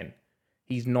option at 10.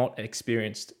 He's not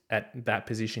experienced at that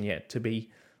position yet to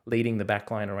be leading the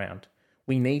back line around.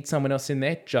 We need someone else in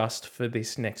there just for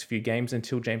this next few games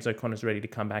until James O'Connor's ready to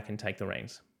come back and take the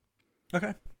reins.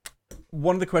 Okay.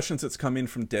 One of the questions that's come in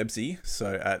from Debsy,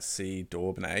 so at C.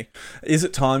 Daubney, is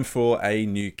it time for a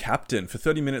new captain? For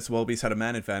 30 minutes, Wallabies had a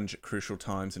man advantage at crucial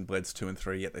times in Bleds 2 and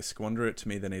 3, yet they squander it. To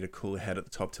me, they need a cooler head at the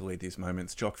top to lead these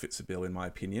moments. Jock fits the bill, in my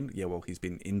opinion. Yeah, well, he's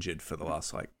been injured for the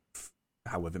last,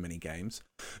 however many games.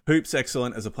 Hoop's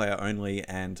excellent as a player only,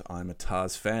 and I'm a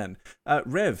Tars fan.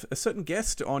 Rev, a certain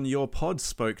guest on your pod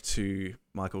spoke to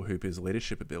Michael Hooper's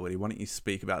leadership ability. Why don't you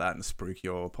speak about that and spruik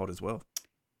your pod as well?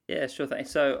 Yeah, sure thing.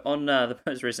 So on the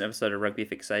most recent episode of Rugby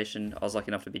Fixation, I was lucky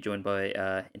enough to be joined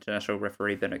by international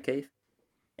referee Ben O'Keefe,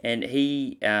 and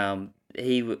he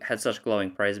had such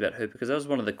glowing praise about Hooper, because that was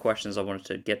one of the questions I wanted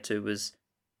to get to. Was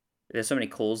there's so many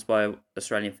calls by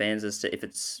Australian fans as to if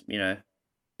it's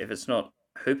not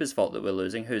Hooper's fault that we're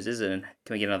losing, whose is it, and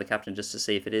can we get another captain just to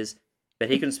see if it is? But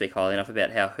he couldn't speak highly enough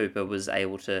about how Hooper was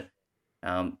able to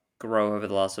grow over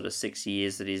the last sort of 6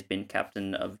 years that he's been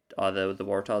captain of either the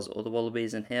Waratahs or the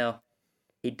Wallabies, and how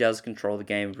he does control the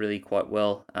game really quite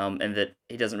well, and that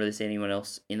he doesn't really see anyone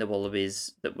else in the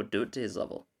Wallabies that would do it to his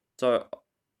level. So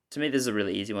to me, this is a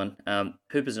really easy one.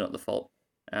 Hooper's not the fault.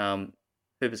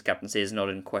 Hooper's captaincy is not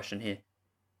in question here.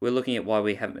 We're looking at why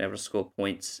we haven't been able to score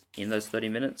points in those 30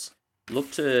 minutes. Look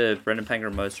to Brendan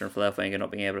Pangaromosa and Falafanga not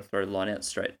being able to throw the line out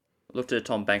straight. Look to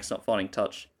Tom Banks not finding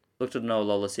touch. Look to Noah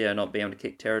Lolesio not being able to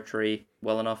kick territory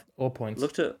well enough. All points.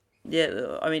 Look to,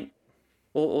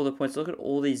 all the points. Look at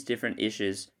all these different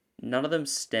issues. None of them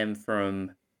stem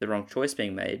from the wrong choice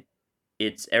being made.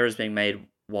 It's errors being made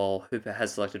while Hooper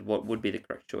has selected what would be the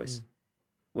correct choice.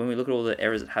 When we look at all the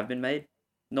errors that have been made,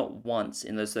 not once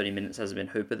in those 30 minutes has it been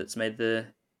Hooper that's made the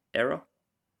error.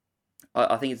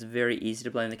 I think it's very easy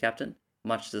to blame the captain,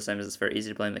 much the same as it's very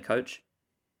easy to blame the coach.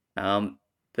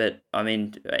 But, I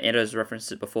mean, Endo's referenced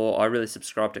it before. I really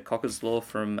subscribe to Cocker's Law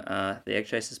from the Egg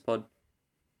Chasers pod.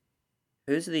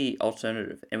 who's the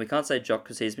alternative? And we can't say Jock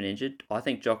because he's been injured. I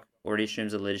think Jock already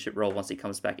assumes a leadership role once he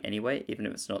comes back anyway, even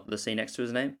if it's not the C next to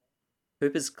his name.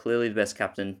 Hooper's clearly the best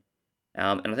captain.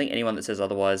 And I think anyone that says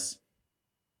otherwise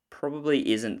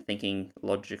probably isn't thinking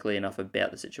logically enough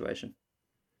about the situation.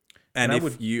 And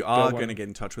if you are going to get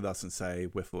in touch with us and say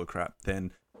we're full of crap,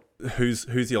 then who's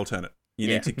the alternate? You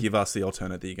need to give us the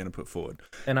alternate that you're going to put forward.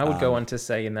 And I would go on to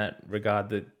say in that regard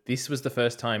that this was the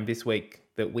first time this week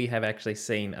that we have actually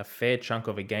seen a fair chunk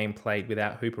of a game played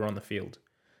without Hooper on the field.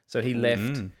 So he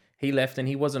left. He left and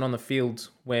he wasn't on the field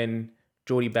when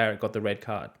Geordie Barrett got the red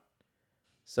card.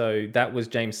 So that was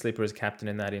James Slipper as captain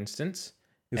in that instance.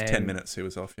 It was 10 minutes he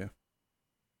was off, yeah.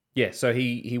 Yeah, so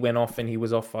he went off and he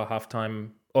was off for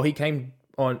halftime. Or he came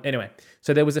on. Anyway,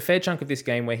 so there was a fair chunk of this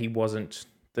game where he wasn't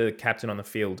the captain on the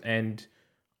field. And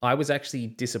I was actually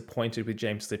disappointed with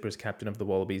James Slipper as captain of the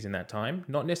Wallabies in that time.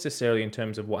 Not necessarily in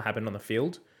terms of what happened on the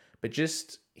field, but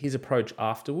just his approach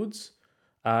afterwards.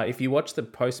 If you watch the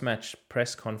post-match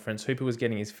press conference, Hooper was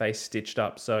getting his face stitched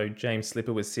up, so James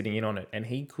Slipper was sitting in on it, and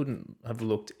he couldn't have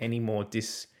looked any more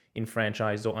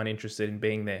disenfranchised or uninterested in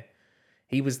being there.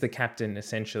 He was the captain,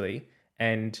 essentially,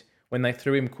 and when they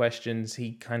threw him questions,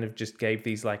 he kind of just gave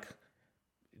these like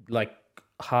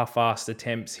half-assed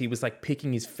attempts. He was like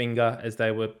picking his finger as they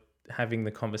were having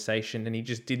the conversation, and he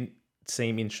just didn't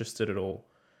seem interested at all.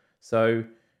 So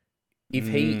if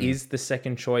he is the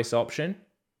second choice option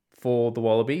for the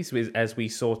Wallabies, as we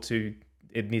saw to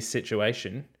in this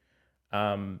situation,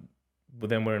 well,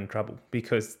 then we're in trouble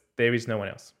because there is no one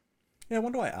else. Yeah, I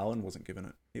wonder why Allen wasn't given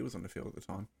it. He was on the field at the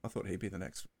time. I thought he'd be the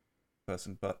next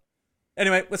person, but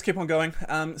anyway, let's keep on going.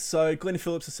 So Glenn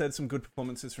Phillips has said some good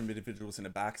performances from individuals in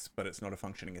the backs, but it's not a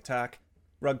functioning attack.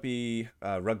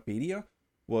 Rugbedia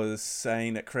was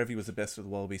saying that Krevy was the best of the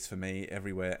Wallabies for me,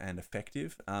 everywhere and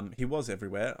effective. He was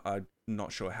everywhere. I'm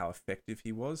not sure how effective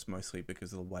he was, mostly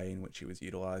because of the way in which he was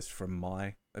utilised from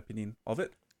my opinion of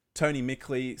it. Tony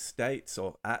Mickley states,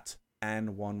 or at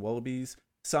 @An1 Wallabies,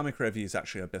 Sami Krevy is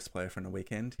actually our best player from the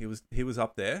weekend. He was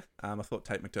up there. I thought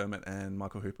Tate McDermott and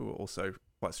Michael Hooper were also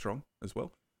quite strong as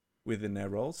well within their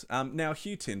roles. Now,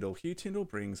 Hugh Tyndall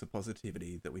brings the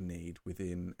positivity that we need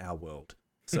within our world.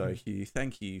 So, Hugh,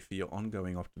 thank you for your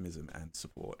ongoing optimism and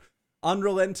support.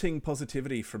 Unrelenting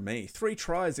positivity from me. 3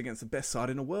 tries against the best side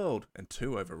in the world and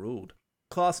 2 overruled.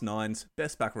 Class 9s,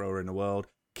 best back rower in the world.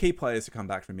 Key players to come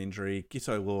back from injury.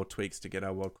 Gitto Law tweaks to get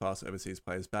our world-class overseas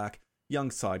players back.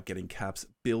 Young side getting caps,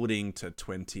 building to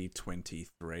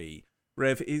 2023.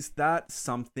 Rev, is that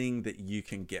something that you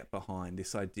can get behind?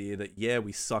 This idea that, yeah,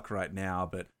 we suck right now,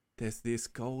 but there's this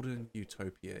golden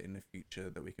utopia in the future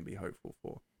that we can be hopeful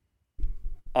for?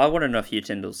 I want to know if Hugh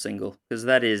Tyndall's single, because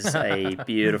that is a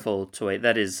beautiful tweet.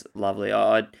 That is lovely.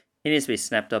 He needs to be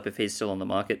snapped up if he's still on the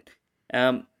market.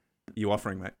 You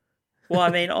offering, mate? Well, I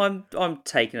mean, I'm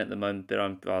taken at the moment,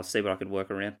 but I'll see what I could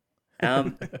work around.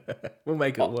 We'll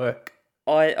make it work.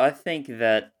 I think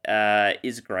that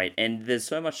is great, and there's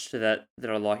so much to that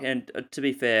I like. And to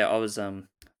be fair, I was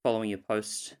following your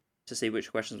post to see which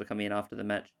questions were coming in after the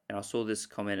match, and I saw this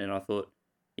comment, and I thought,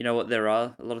 you know what, there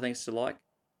are a lot of things to like.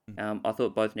 I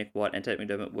thought both Nick White and Tate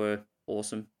McDermott were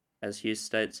awesome, as Hughes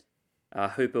states.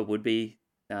 Hooper would be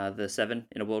the 7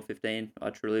 in a World 15, I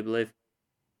truly believe.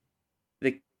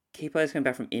 The key players coming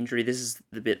back from injury, this is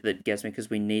the bit that gets me because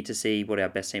we need to see what our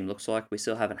best team looks like. We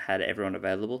still haven't had everyone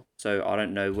available, so I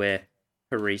don't know where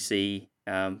Parisi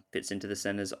fits into the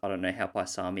centres. I don't know how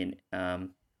Paisami and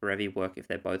Karevi work if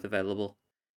they're both available.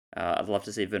 I'd love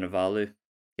to see Vunivalu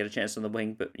get a chance on the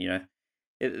wing, but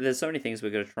there's so many things we're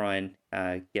going to try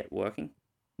and get working.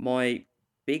 My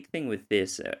big thing with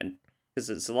this, and because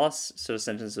it's the last sort of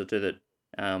sentence or two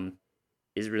that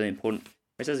is really important,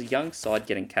 it says a young side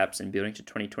getting caps and building to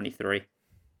 2023.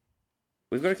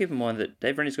 We've got to keep in mind that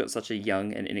Dave Rennie's got such a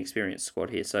young and inexperienced squad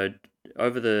here. So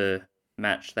over the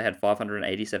match, they had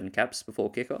 587 caps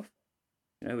before kickoff,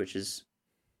 which is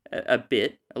a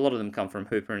bit. A lot of them come from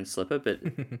Hooper and Slipper, but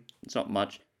it's not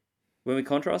much. When we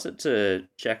contrast it to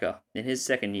Checker, in his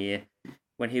second year,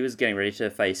 when he was getting ready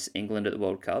to face England at the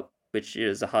World Cup, which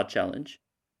is a hard challenge,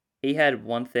 he had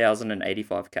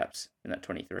 1,085 caps in that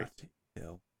 23.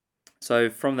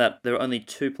 So from that, there were only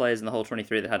 2 players in the whole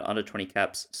 23 that had under 20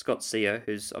 caps. Scott Seo,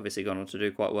 who's obviously gone on to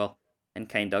do quite well, and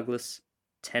Kane Douglas.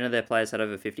 10 of their players had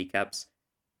over 50 caps.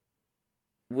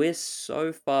 We're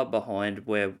so far behind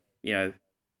where,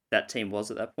 that team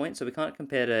was at that point, so we can't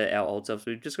compare to our old selves.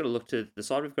 We've just got to look to the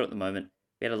side we've got at the moment.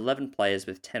 We had 11 players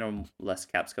with 10 or less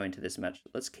caps going to this match.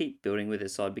 Let's keep building with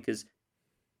this side because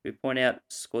we point out,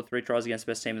 scored 3 tries against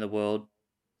the best team in the world,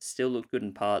 still looked good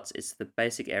in parts. It's the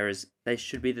basic errors. They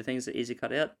should be the things that easy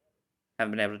cut out.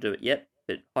 Haven't been able to do it yet,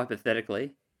 but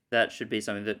hypothetically, that should be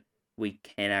something that we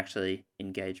can actually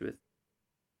engage with.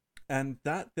 And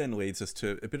that then leads us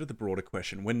to a bit of the broader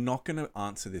question. We're not going to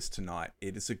answer this tonight.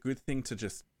 It is a good thing to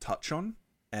just touch on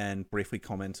and briefly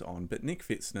comment on. But Nick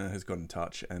Fitzner has got in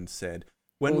touch and said,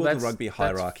 when will the rugby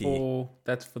hierarchy...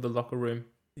 That's for the locker room.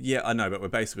 Yeah, I know, but we're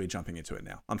basically jumping into it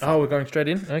now. I'm fine. Oh, we're going straight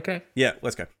in? Okay. Yeah,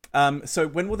 let's go. So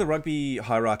when will the rugby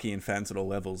hierarchy and fans at all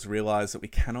levels realise that we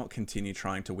cannot continue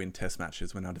trying to win test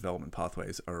matches when our development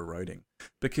pathways are eroding?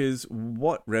 Because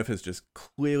what Rev has just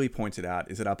clearly pointed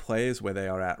out is that our players where they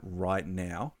are at right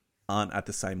now aren't at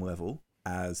the same level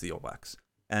as the All Blacks.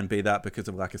 And be that because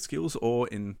of lack of skills or,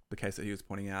 in the case that he was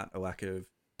pointing out, a lack of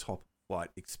top flight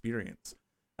experience.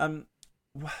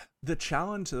 The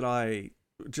challenge that I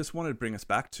just wanted to bring us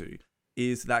back to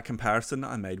is that comparison that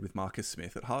I made with Marcus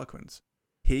Smith at Harlequins.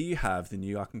 Here you have the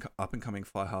new up-and-coming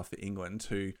fly half for England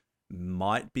who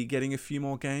might be getting a few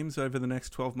more games over the next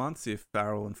 12 months if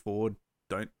Farrell and Ford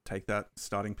don't take that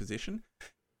starting position.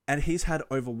 And he's had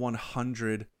over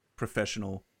 100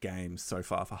 professional games so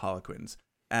far for Harlequins.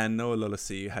 And Noah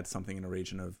Lolasiu had something in a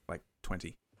region of like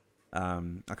 20. I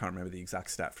can't remember the exact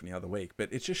stat from the other week,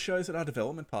 but it just shows that our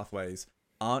development pathways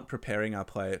aren't preparing our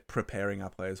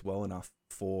players well enough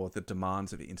for the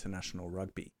demands of international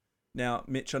rugby. Now,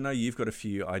 Mitch, I know you've got a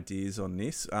few ideas on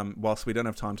this. Whilst we don't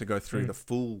have time to go through the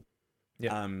full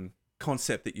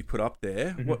concept that you put up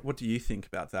there, what do you think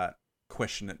about that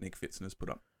question that Nick Fitzner's put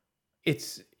up?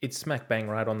 It's smack bang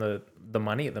right on the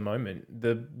money at the moment.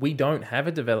 We don't have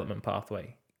a development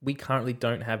pathway. We currently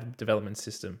don't have a development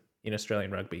system in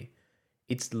Australian rugby.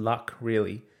 It's luck,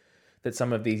 really, that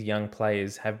some of these young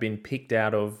players have been picked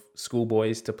out of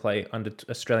schoolboys to play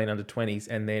Australian under-20s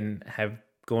and then have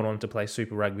gone on to play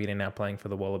Super Rugby and are now playing for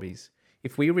the Wallabies.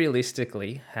 If we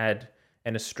realistically had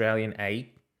an Australian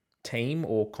A team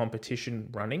or competition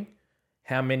running,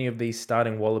 how many of these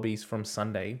starting Wallabies from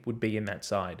Sunday would be in that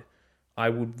side? I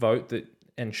would vote that,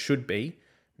 and should be,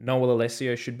 Noah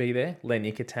Lolesio should be there, Len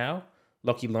Ikitau,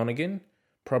 Lockie Lonergan,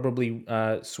 probably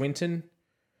Swinton,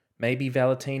 maybe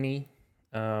Valentini,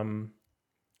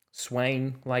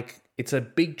 Swain. Like, it's a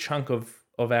big chunk of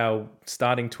our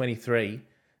starting 23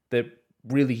 that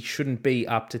really shouldn't be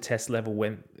up to test level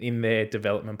when in their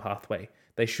development pathway.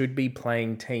 They should be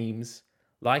playing teams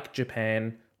like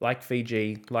Japan, like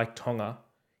Fiji, like Tonga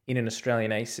in an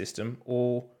Australian A system,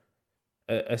 or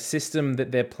a system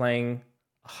that they're playing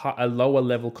a lower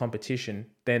level competition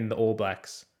than the All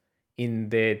Blacks in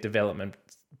their development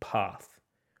path.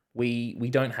 We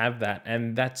don't have that,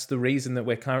 and that's the reason that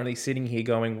we're currently sitting here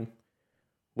going,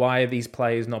 why are these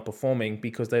players not performing?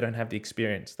 Because they don't have the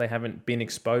experience. They haven't been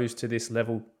exposed to this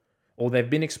level, or they've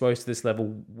been exposed to this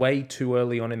level way too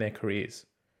early on in their careers.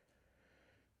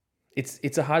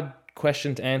 It's a hard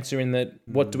question to answer in that,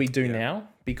 what do we do now?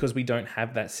 Because we don't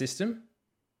have that system.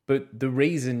 But the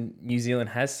reason New Zealand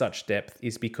has such depth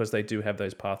is because they do have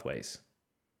those pathways.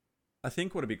 I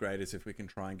think what would be great is if we can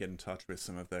try and get in touch with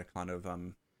some of the kind of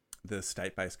the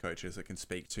state-based coaches that can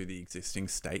speak to the existing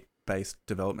state-based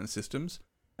development systems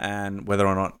and whether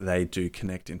or not they do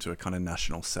connect into a kind of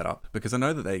national setup. Because I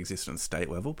know that they exist on state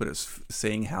level, but it's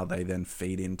seeing how they then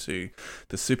feed into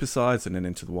the super sides and then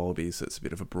into the Wallabies that's a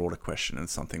bit of a broader question and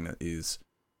something that is,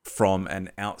 from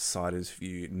an outsider's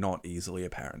view, not easily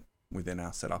apparent within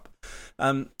our setup.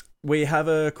 We have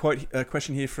a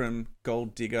question here from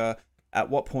Gold Digger. At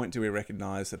what point do we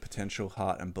recognise that potential,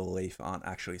 heart and belief aren't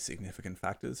actually significant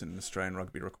factors and Australian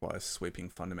rugby requires sweeping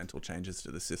fundamental changes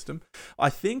to the system? I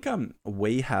think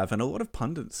we have, and a lot of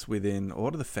pundits a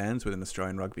lot of the fans within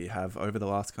Australian rugby have, over the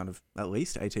last kind of at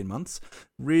least 18 months,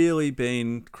 really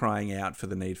been crying out for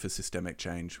the need for systemic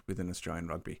change within Australian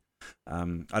rugby.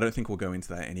 I don't think we'll go into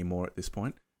that anymore at this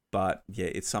point, but yeah,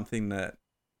 it's something that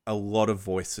a lot of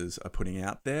voices are putting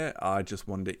out there. I just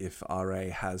wonder if RA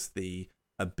has the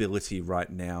ability right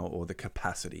now, or the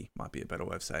capacity, might be a better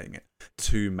way of saying it,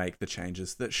 to make the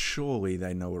changes that surely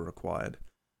they know are required.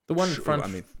 The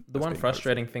one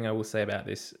frustrating thing I will say about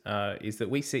this is that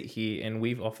we sit here and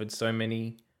we've offered so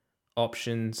many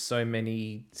options, so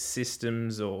many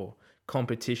systems or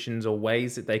competitions or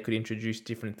ways that they could introduce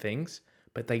different things,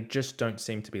 but they just don't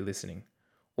seem to be listening.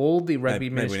 All the rugby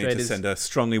administrators... Maybe we need to send a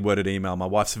strongly worded email. My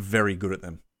wife's very good at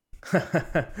them.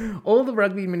 All the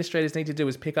rugby administrators need to do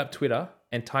is pick up Twitter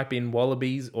and type in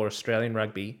Wallabies or Australian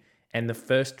rugby, and the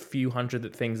first few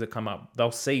hundred things that come up,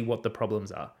 they'll see what the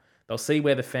problems are. They'll see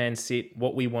where the fans sit,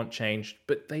 what we want changed,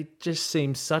 but they just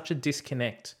seem such a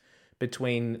disconnect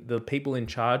between the people in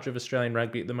charge of Australian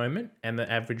rugby at the moment and the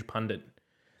average pundit,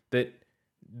 that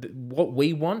what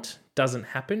we want doesn't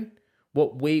happen.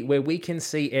 Where we can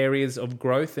see areas of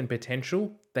growth and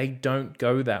potential, they don't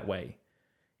go that way.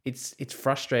 it's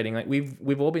frustrating. Like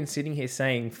we've all been sitting here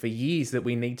saying for years that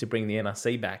we need to bring the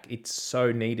NRC back. It's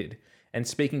so needed. And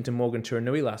speaking to Morgan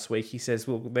Turanui last week, he says,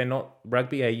 well,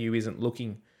 Rugby AU isn't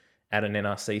looking at an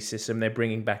NRC system. They're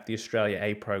bringing back the Australia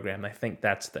A program. They think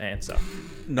that's the answer.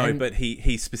 No, but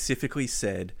he specifically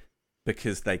said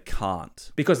because they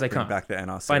can't. Because they bring can't. back the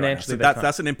NRC. Financially, right, so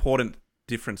that's an important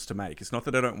difference to make. It's not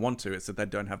that they don't want to, it's that they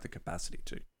don't have the capacity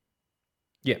to.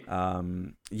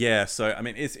 Yeah. So I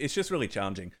mean, it's just really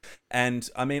challenging, and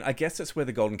I mean, I guess that's where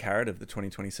the golden carrot of the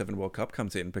 2027 World Cup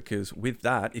comes in, because with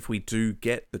that, if we do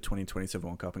get the 2027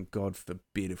 World Cup, and God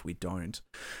forbid if we don't,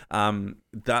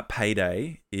 that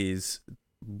payday is,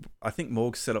 I think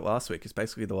Morg said it last week, is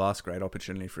basically the last great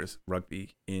opportunity for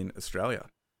rugby in Australia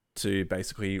to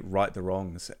basically right the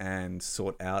wrongs and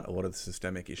sort out a lot of the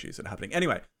systemic issues that are happening.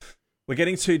 Anyway, we're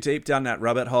getting too deep down that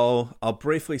rabbit hole. I'll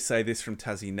briefly say this from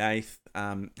Tassie Nath.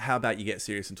 How about you get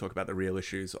serious and talk about the real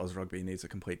issues? Oz Rugby needs a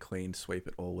complete clean sweep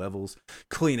at all levels.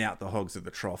 Clean out the hogs of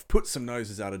the trough. Put some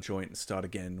noses out of joint and start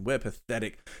again. We're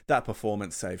pathetic. That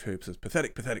performance save hoops is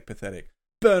pathetic, pathetic, pathetic.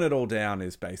 Burn it all down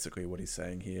is basically what he's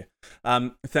saying here.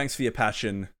 Thanks for your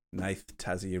passion, Nath,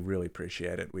 Tassie. I really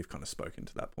appreciate it. We've kind of spoken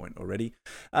to that point already.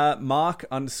 Mark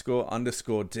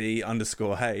 __D_H,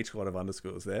 a lot of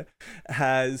underscores there,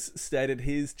 has stated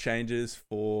his changes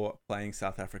for playing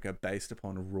South Africa based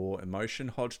upon raw emotion.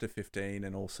 Hodge to 15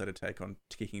 and also to take on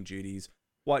kicking duties.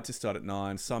 White to start at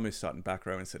 9. Samu start in back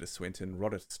row instead of Swinton.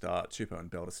 Rodder to start. Tupou and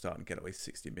Bell to start and get at least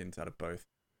 60 mins out of both.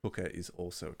 Hooker is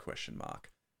also a question mark.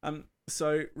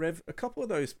 So, Rev, a couple of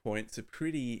those points are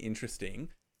pretty interesting.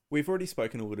 We've already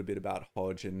spoken a little bit about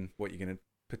Hodge and what you're going to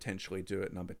potentially do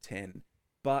at number 10.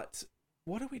 But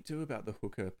what do we do about the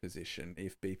hooker position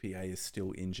if BPA is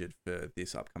still injured for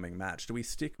this upcoming match? Do we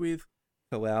stick with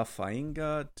Palau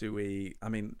Fainga?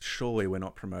 Surely we're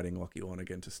not promoting Lockie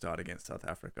Lonergan to start against South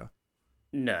Africa.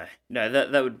 No,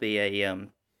 that would be a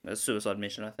suicide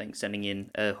mission, I think, sending in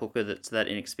a hooker that's that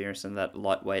inexperienced and that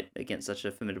lightweight against such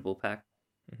a formidable pack.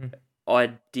 Mm-hmm.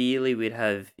 Ideally, we'd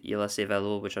have Uelese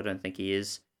available, which I don't think he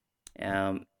is.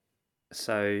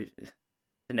 So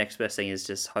the next best thing is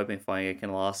just hoping Fainga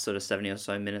can last sort of 70 or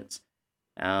so minutes.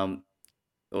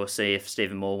 Or see if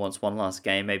Stephen Moore wants one last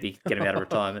game, maybe get him out of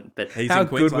retirement. But how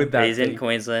good would that be? He's in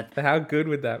Queensland. How good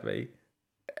would that be?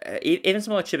 Even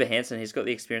someone like Chipper Hansen, he's got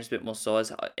the experience, a bit more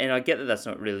size. And I get that that's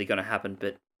not really going to happen,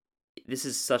 but this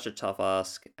is such a tough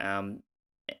ask. And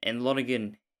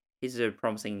Lonergan, he's a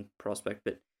promising prospect,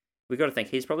 but we've got to think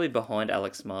he's probably behind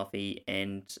Alex Murphy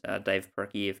and Dave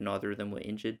Perky if neither of them were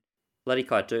injured. Bloody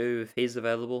Kaitu, if he's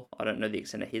available. I don't know the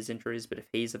extent of his injuries, but if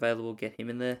he's available, get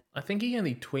him in there. I think he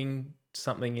only twinged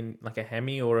something in like a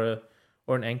hammy or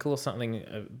an ankle or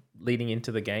something leading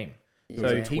into the game. It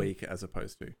was a tweak as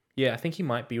opposed to. Yeah, I think he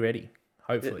might be ready,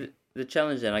 hopefully. The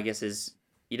challenge then, I guess, is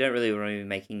you don't really want to be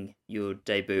making your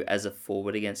debut as a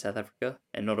forward against South Africa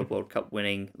and not a World Cup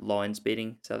winning Lions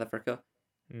beating South Africa.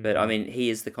 But, I mean, he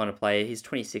is the kind of player, he's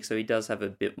 26, so he does have a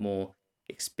bit more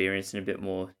experience and a bit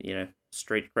more,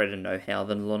 street cred and know-how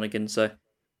than Lonergan, so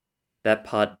that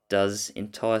part does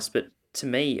entice. But to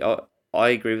me, I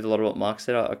agree with a lot of what Mark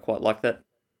said. I quite like that.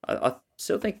 I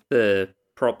still think the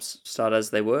props start as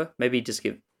they were. Maybe just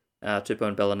give Tupou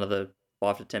and Bell another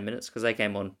 5 to 10 minutes, because they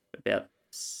came on about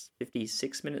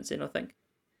 56 minutes in, I think.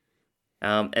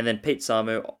 And then Pete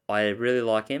Samu, I really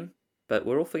like him. But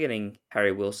we're all forgetting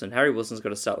Harry Wilson. Harry Wilson's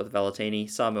got to start with Valentini.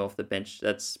 Samu off the bench.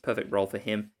 That's perfect role for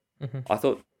him. Mm-hmm. I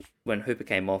thought when Hooper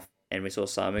came off and we saw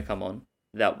Samu come on,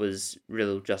 that was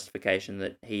real justification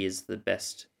that he is the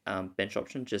best bench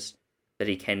option, just that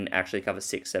he can actually cover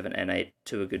 6, 7, and 8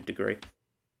 to a good degree.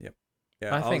 Yep.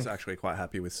 Yeah, I was actually quite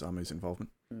happy with Samu's involvement.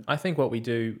 I think what we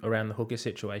do around the hooker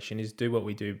situation is do what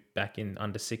we do back in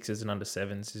under 6s and under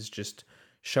 7s, is just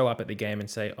show up at the game and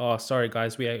say, oh, sorry,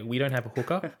 guys, we don't have a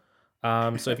hooker.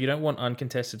 So if you don't want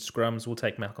uncontested scrums, we'll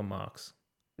take Malcolm Marks.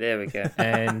 There we go.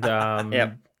 And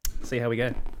see how we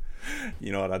go.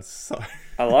 You know what?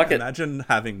 I like it. Imagine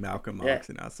having Malcolm Marks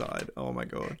in our side. Oh my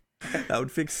god, that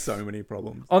would fix so many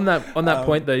problems. On that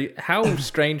point though, how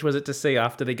strange was it to see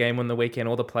after the game on the weekend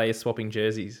all the players swapping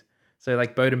jerseys? So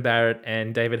like Beauden Barrett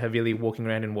and David Havili walking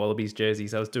around in Wallabies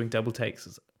jerseys. I was doing double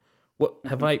takes. What,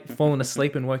 have I fallen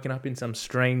asleep and woken up in some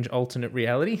strange alternate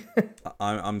reality?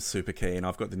 I'm super keen.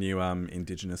 I've got the new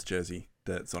Indigenous jersey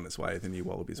that's on its way, the new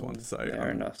Wallabies one. So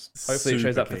very nice. Hopefully it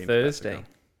shows up for Thursday.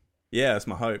 Yeah, that's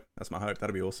my hope.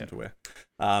 That'll be awesome to wear.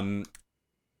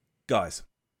 Guys,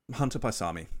 Hunter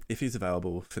Paisami, if he's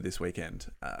available for this weekend,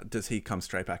 does he come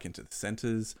straight back into the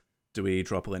centres? Do we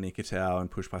drop Lenny Katau and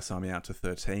push Paisami out to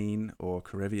 13 or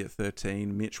Karevi at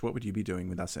 13? Mitch, what would you be doing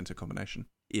with our centre combination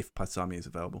if Paisami is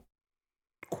available?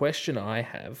 question I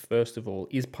have, first of all,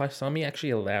 is Paisami actually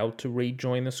allowed to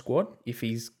rejoin the squad if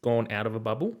he's gone out of a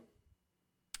bubble?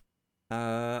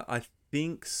 I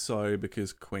think so,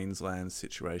 because Queensland's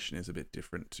situation is a bit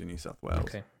different to New South Wales.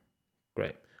 Okay,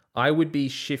 great. I would be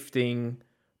shifting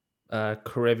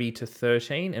Karevi to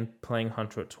 13 and playing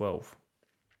Hunter at 12.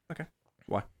 Okay.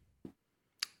 Why?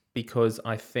 Because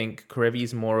I think Karevi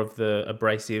is more of the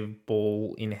abrasive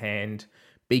ball in hand,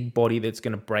 big body that's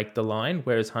going to break the line,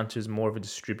 whereas Hunter's more of a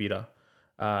distributor.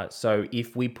 So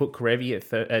if we put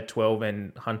Karevi at 12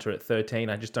 and Hunter at 13,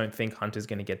 I just don't think Hunter's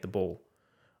going to get the ball.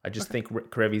 I just think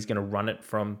Karevi's going to run it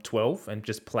from 12 and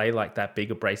just play like that big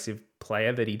abrasive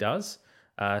player that he does.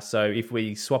 So if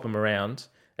we swap him around,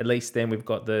 at least then we've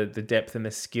got the depth and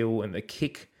the skill and the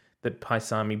kick that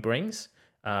Paisami brings.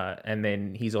 And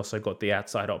then he's also got the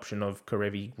outside option of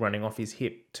Karevi running off his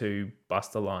hip to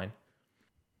bust the line.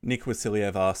 Nick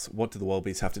Wasiliev asks, what do the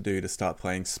Wallabies have to do to start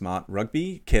playing smart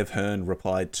rugby? Kev Hearn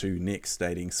replied to Nick,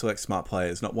 stating, select smart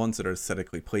players, not ones that are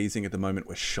aesthetically pleasing. At the moment,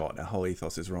 we're shot. Our whole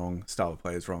ethos is wrong. Style of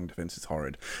play is wrong. Defense is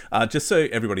horrid. Just so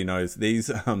everybody knows, these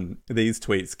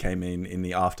tweets came in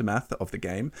the aftermath of the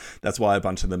game. That's why a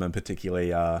bunch of them are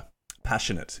particularly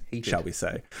passionate, shall we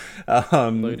say.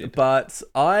 But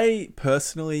I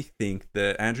personally think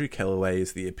that Andrew Kellaway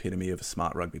is the epitome of a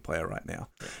smart rugby player right now.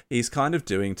 He's kind of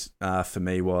doing, for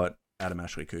me, what Adam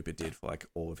Ashley Cooper did for like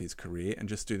all of his career, and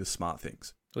just do the smart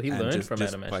things. Well, he learned from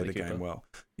Adam play Ashley the Cooper. game well.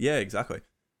 Yeah, exactly.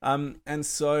 And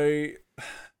so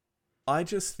I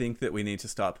just think that we need to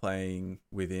start playing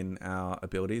within our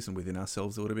abilities and within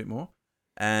ourselves a little bit more,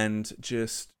 and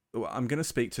just... I'm going to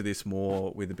speak to this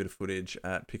more with a bit of footage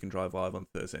at Pick and Drive Live on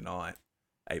Thursday night,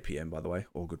 8 p.m, by the way,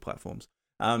 all good platforms.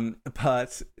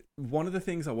 But one of the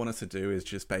things I want us to do is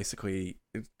just basically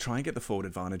try and get the forward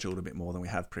advantage a little bit more than we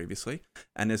have previously.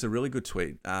 And there's a really good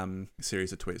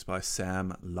series of tweets by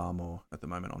Sam Larmour at the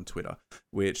moment on Twitter,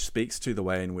 which speaks to the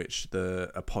way in which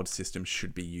a pod system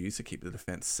should be used to keep the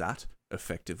defense sat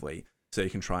effectively, so you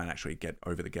can try and actually get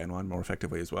over the gain line more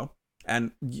effectively as well.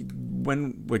 And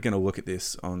when we're going to look at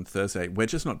this on Thursday, we're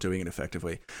just not doing it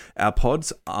effectively. Our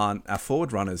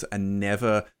forward runners are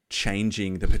never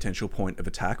changing the potential point of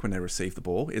attack when they receive the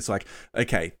ball. It's like,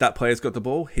 okay, that player's got the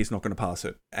ball, he's not going to pass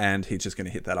it, and he's just going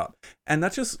to hit that up. And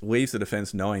that just leaves the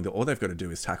defense knowing that all they've got to do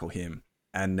is tackle him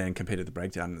and then compete at the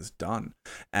breakdown, and it's done.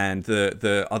 And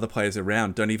the other players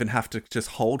around don't even have to just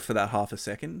hold for that half a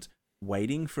second,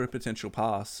 waiting for a potential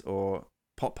pass or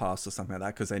pop pass or something like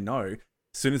that, because they know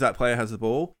as soon as that player has the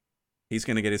ball, he's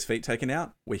going to get his feet taken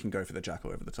out. We can go for the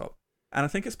jackal over the top. And I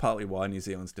think it's partly why New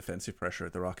Zealand's defensive pressure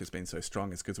at the ruck has been so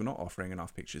strong, is because we're not offering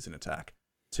enough pictures in attack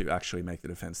to actually make the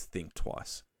defense think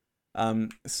twice.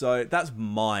 So that's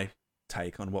my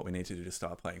take on what we need to do to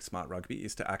start playing smart rugby,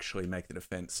 is to actually make the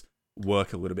defense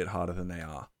work a little bit harder than they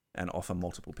are and offer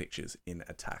multiple pictures in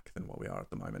attack than what we are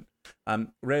at the moment.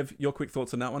 Rev, your quick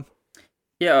thoughts on that one?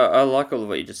 Yeah, I like all of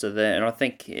what you just said there, and I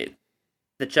think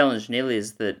the challenge nearly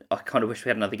is that I kind of wish we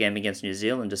had another game against New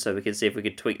Zealand just so we could see if we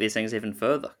could tweak these things even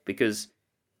further, because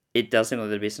it does seem like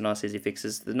there'd be some nice easy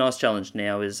fixes. The nice challenge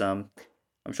now is I'm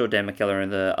sure Dan McKellar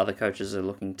and the other coaches are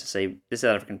looking to see this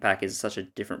South African pack is such a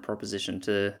different proposition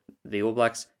to the All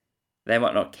Blacks. They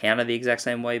might not counter the exact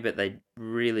same way, but they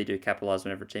really do capitalise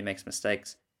whenever a team makes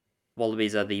mistakes.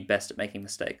 Wallabies are the best at making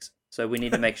mistakes, so we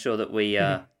need to make sure that we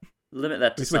limit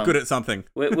that to we're good at something.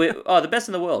 We're the best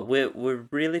in the world. We're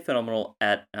really phenomenal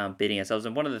at beating ourselves.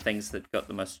 And one of the things that got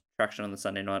the most traction on the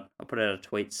Sunday night, I put out a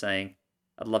tweet saying,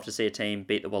 I'd love to see a team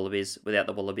beat the Wallabies without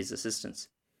the Wallabies' assistance.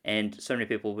 And so many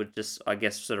people would just, I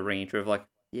guess, sort of ringing true of like,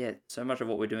 yeah, so much of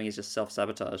what we're doing is just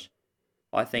self-sabotage.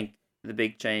 I think the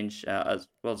big change, as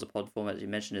well as the pod format, as you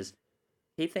mentioned, is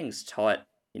keep things tight.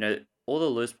 You know, all the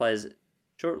loose players,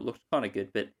 sure, it looked kind of good,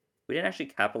 but we didn't actually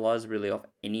capitalise really off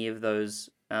any of those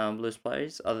loose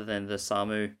plays, other than the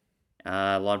Samu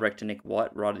line break to Nick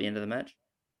White right at the end of the match.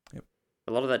 Yep.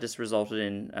 A lot of that just resulted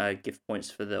in gift points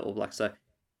for the All Blacks. So,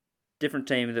 different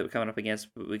team that we're coming up against,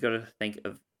 but we've got to think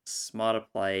of smarter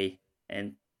play,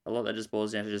 and a lot of that just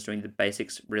boils down to just doing the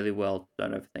basics really well.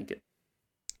 Don't overthink it.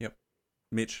 Yep.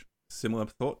 Mitch, similar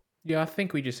thought? Yeah, I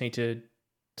think we just need to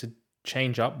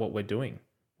change up what we're doing.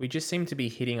 We just seem to be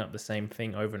hitting up the same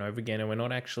thing over and over again, and we're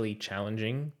not actually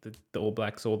challenging the All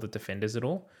Blacks or the defenders at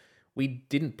all. We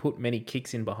didn't put many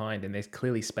kicks in behind, and there's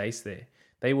clearly space there.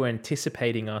 They were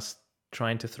anticipating us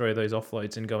trying to throw those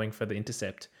offloads and going for the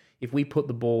intercept. If we put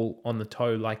the ball on the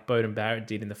toe like Beauden Barrett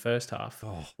did in the first half,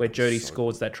 where Jody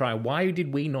scores that try, why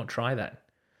did we not try that?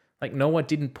 Like, Noah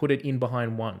didn't put it in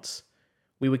behind once.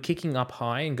 We were kicking up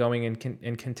high and going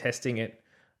and contesting it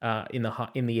in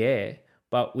the air,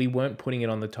 but we weren't putting it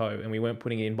on the toe and we weren't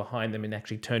putting it in behind them and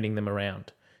actually turning them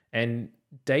around. And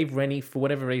Dave Rennie, for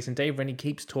whatever reason, Dave Rennie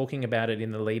keeps talking about it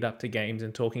in the lead up to games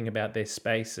and talking about their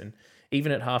space. And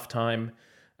even at halftime,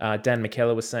 Dan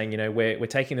McKellar was saying, we're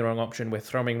taking the wrong option. We're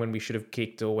throwing when we should have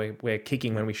kicked, or we're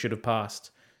kicking when we should have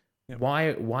passed. Yep.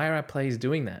 Why are our players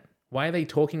doing that? Why are they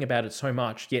talking about it so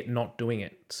much yet not doing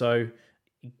it? So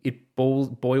it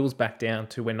boils back down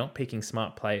to we're not picking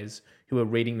smart players who are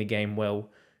reading the game well,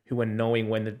 who are knowing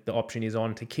when the option is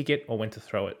on to kick it or when to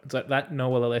throw it. So that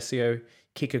Noah Alessio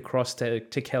kick across to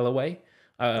Kellaway.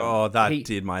 That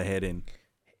did my head in.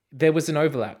 There was an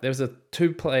overlap. There was a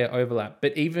 2-player overlap.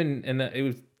 But it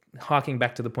was harking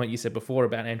back to the point you said before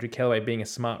about Andrew Kellaway being a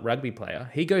smart rugby player.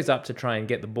 He goes up to try and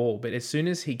get the ball, but as soon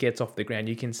as he gets off the ground,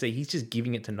 you can see he's just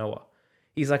giving it to Noah.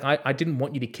 He's like, I didn't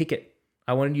want you to kick it.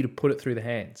 I wanted you to put it through the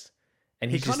hands.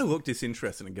 And he kind of looked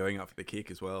disinterested in going up for the kick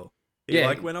as well. He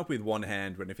went up with one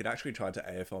hand when if he'd actually tried to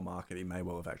AFL mark it, he may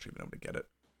well have actually been able to get it.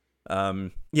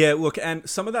 And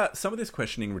some of this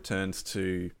questioning returns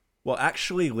to what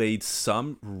actually leads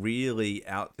some really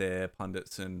out there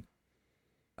pundits and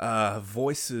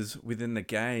voices within the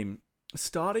game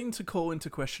starting to call into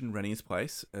question Rennie's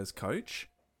place as coach,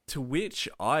 to which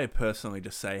I personally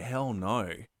just say, hell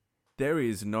no. There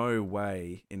is no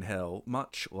way in hell,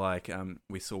 much like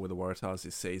we saw with the Waratahs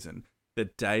this season,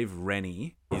 that Dave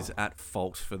Rennie is at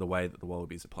fault for the way that the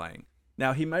Wallabies are playing.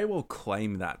 Now, he may well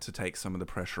claim that to take some of the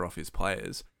pressure off his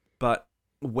players, but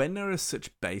when there are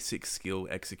such basic skill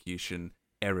execution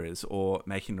errors or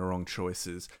making the wrong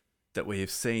choices that we have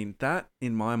seen, that,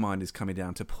 in my mind, is coming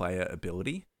down to player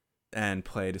ability and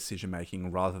player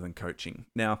decision-making rather than coaching.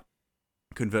 Now,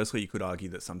 conversely, you could argue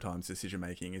that sometimes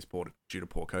decision-making is due to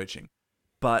poor coaching.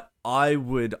 But I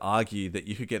would argue that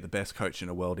you could get the best coach in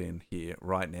the world in here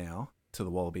right now to the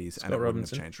Wallabies and it wouldn't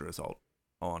have changed the result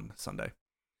on Sunday.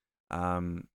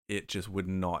 It just would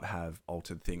not have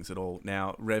altered things at all.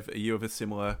 Now, Rev, are you of a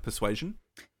similar persuasion?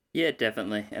 Yeah,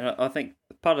 definitely. And I think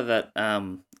part of that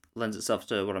lends itself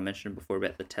to what I mentioned before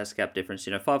about the test cap difference.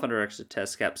 500 extra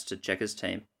test caps to Cheika's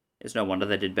team. It's no wonder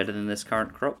they did better than this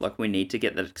current crop. Like, we need to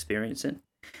get that experience in.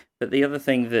 But the other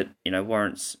thing that,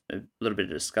 warrants a little bit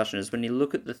of discussion is when you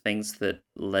look at the things that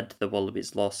led to the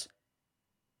Wallabies' loss,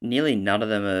 nearly none of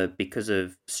them are because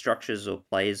of structures or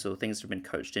plays or things that have been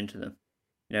coached into them.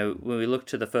 When we look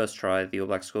to the first try, the All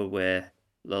Blacks scored where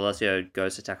Alessio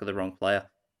goes to tackle the wrong player,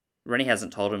 Rennie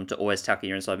hasn't told him to always tackle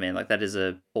your inside man. Like, that is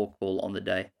a poor call on the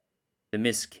day. The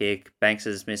missed kick,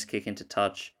 Banks's missed kick into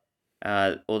touch,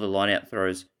 or the line-out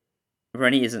throws,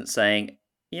 Rennie isn't saying,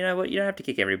 you know what, you don't have to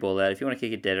kick every ball out. If you want to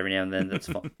kick it dead every now and then, that's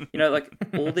fine.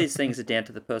 All these things are down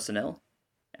to the personnel.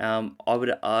 I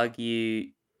would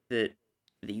argue that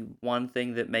the one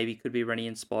thing that maybe could be Rennie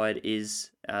inspired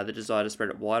is the desire to spread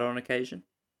it wide on occasion.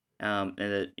 And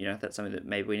that, that's something that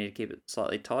maybe we need to keep it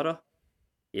slightly tighter.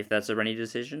 If that's a Rennie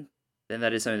decision, then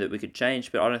that is something that we could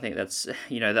change. But I don't think that's,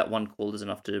 that one call is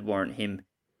enough to warrant him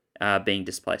being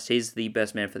displaced. He's the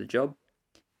best man for the job.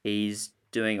 He's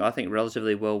doing, I think,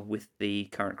 relatively well with the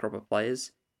current crop of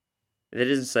players. That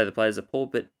doesn't say the players are poor,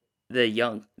 but they're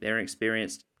young, they're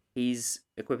inexperienced. He's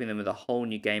equipping them with a whole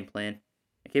new game plan.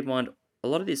 And keep in mind, a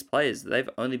lot of these players, they've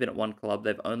only been at one club,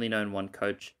 they've only known one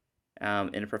coach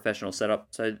in a professional setup,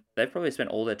 so they've probably spent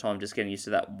all their time just getting used to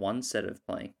that one set of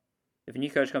playing. If a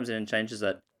new coach comes in and changes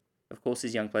that, of course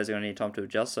these young players are going to need time to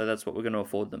adjust, so that's what we're going to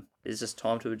afford them. It's just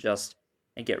time to adjust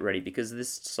and get ready, because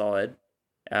this side,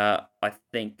 I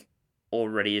think,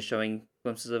 already is showing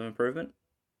glimpses of improvement,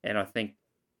 and I think,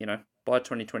 by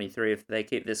 2023, if they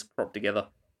keep this crop together,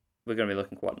 we're going to be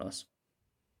looking quite nice.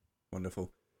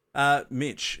 Wonderful.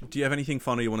 Mitch, do you have anything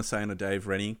final you want to say on a Dave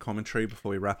Rennie commentary before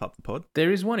we wrap up the pod? There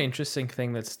is one interesting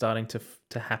thing that's starting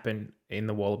to happen in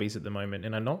the Wallabies at the moment,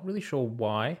 and I'm not really sure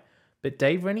why, but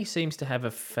Dave Rennie seems to have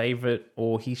a favourite,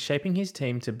 or he's shaping his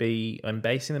team to be and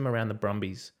basing them around the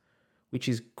Brumbies, which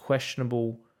is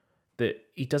questionable. That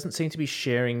he doesn't seem to be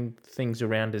sharing things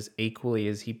around as equally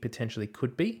as he potentially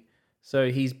could be. So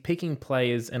he's picking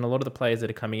players, and a lot of the players that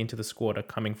are coming into the squad are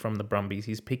coming from the Brumbies.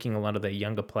 He's picking a lot of their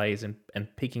younger players and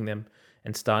picking them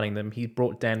and starting them. He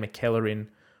brought Dan McKellar in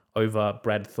over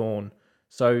Brad Thorne.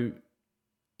 So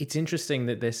it's interesting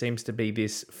that there seems to be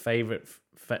this favourite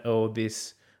or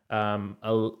this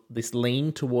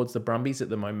lean towards the Brumbies at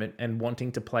the moment and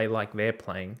wanting to play like they're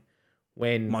playing.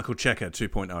 When Michael Cheika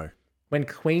 2.0. When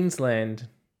Queensland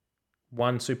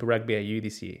won Super Rugby AU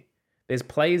this year, there's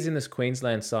players in this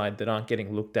Queensland side that aren't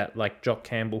getting looked at, like Jock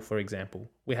Campbell, for example.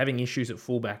 We're having issues at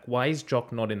fullback. Why is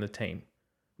Jock not in the team?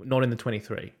 Not in the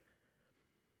 23?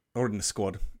 Or in the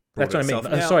squad. That's what I mean.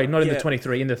 Now, Sorry, not in the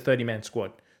 23, in the 30-man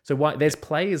squad. So why there's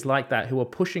players like that who are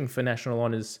pushing for national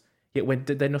honours, yet when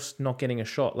they're not getting a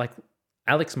shot. Like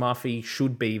Alex Murphy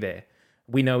should be there.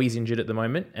 We know he's injured at the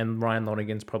moment, and Ryan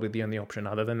Lonergan's probably the only option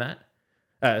other than that.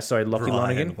 Lockie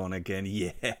Lonergan. Lonergan,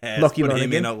 yes. Lockie Put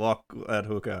Lonergan. him in at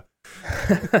hooker.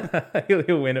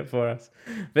 he'll win it for us.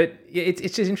 But yeah,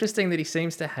 it's just interesting that he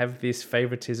seems to have this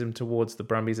favoritism towards the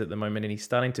Brumbies at the moment, and he's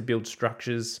starting to build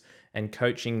structures and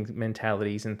coaching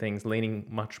mentalities and things, leaning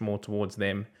much more towards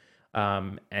them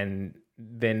and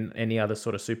than any other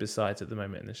sort of super sides at the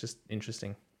moment. And it's just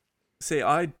interesting. See,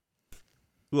 I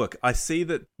see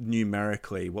that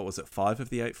numerically, what was it, 5 of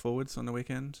the 8 forwards on the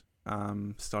weekend?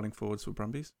 Starting forwards for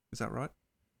Brumbies, is that right?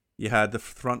 You had the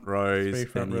front rows, 3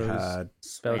 front then you rows. had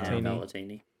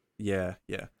Valetini. yeah,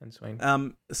 And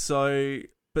Swain.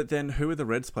 But then who are the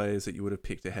Reds players that you would have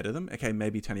picked ahead of them? Okay,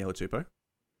 maybe Taniela Tupou.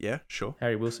 Yeah, sure.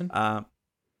 Harry Wilson.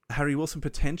 Harry Wilson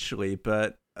potentially,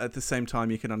 but at the same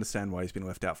time, you can understand why he's been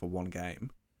left out for one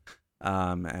game,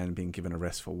 and been given a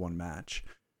rest for one match.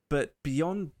 But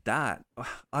beyond that,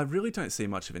 I really don't see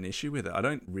much of an issue with it. I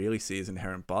don't really see his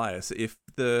inherent bias.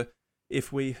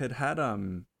 If we had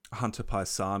Hunter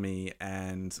Paisami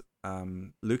and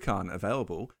Lucan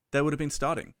available, they would have been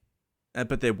starting.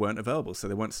 But they weren't available, so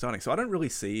they weren't starting. So I don't really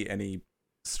see any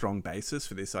strong basis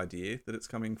for this idea that it's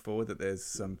coming forward that there's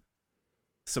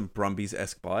some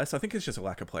Brumbies-esque bias. I think it's just a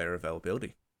lack of player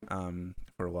availability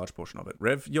for a large portion of it.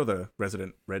 Rev, you're the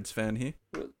resident Reds fan here.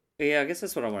 Yeah, I guess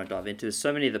that's what I want to dive into.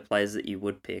 So many of the players that you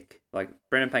would pick, like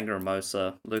Brendan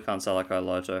Pangaramosa, Lucan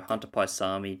Salako-Loto, Hunter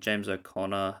Paisami, James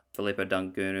O'Connor, Filippo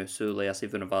Dungunu, Suliasi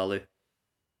Vunivalu,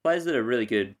 players that are really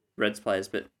good Reds players,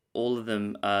 but all of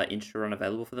them are injured or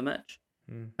unavailable for the match.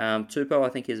 Tupou, I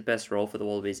think his best role for the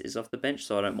Wallabies is off the bench,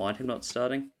 so I don't mind him not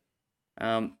starting.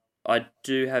 I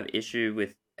do have issue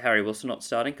with Harry Wilson not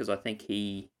starting because I think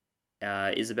he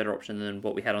is a better option than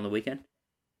what we had on the weekend.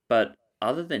 But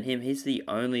other than him, he's the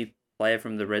only player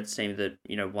from the Reds team that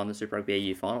won the Super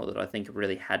Rugby AU final that I think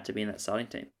really had to be in that starting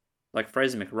team. Like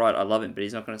Fraser McWright, I love him, but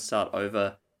he's not going to start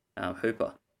over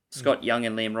Hooper. Scott Young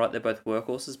and Liam Wright, they're both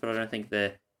workhorses, but I don't think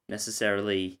they're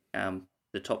necessarily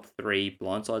the top 3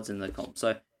 blindsides in the comp.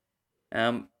 So,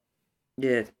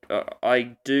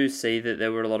 I do see that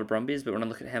there were a lot of Brumbies, but when I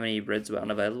look at how many Reds were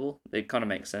unavailable, it kind of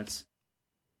makes sense.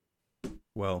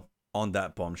 Well, on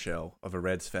that bombshell of a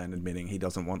Reds fan admitting he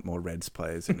doesn't want more Reds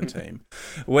players in the team,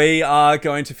 we are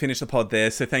going to finish the pod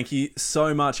there. So thank you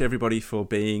so much, everybody, for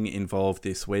being involved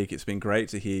this week. It's been great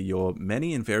to hear your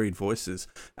many and varied voices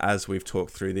as we've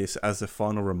talked through this. As a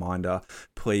final reminder,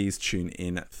 please tune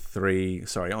in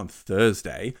on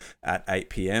Thursday at 8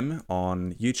 p.m.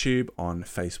 on YouTube, on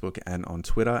Facebook, and on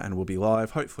Twitter, and we'll be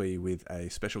live, hopefully with a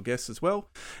special guest as well.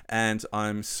 And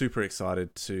I'm super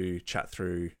excited to chat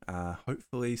through,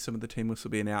 hopefully some of the team lists will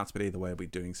be announced, but either way, we'll be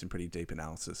doing some pretty deep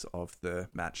analysis of the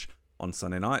match on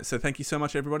Sunday night. So thank you so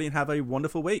much, everybody, and have a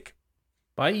wonderful week.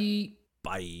 Bye.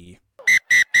 Bye.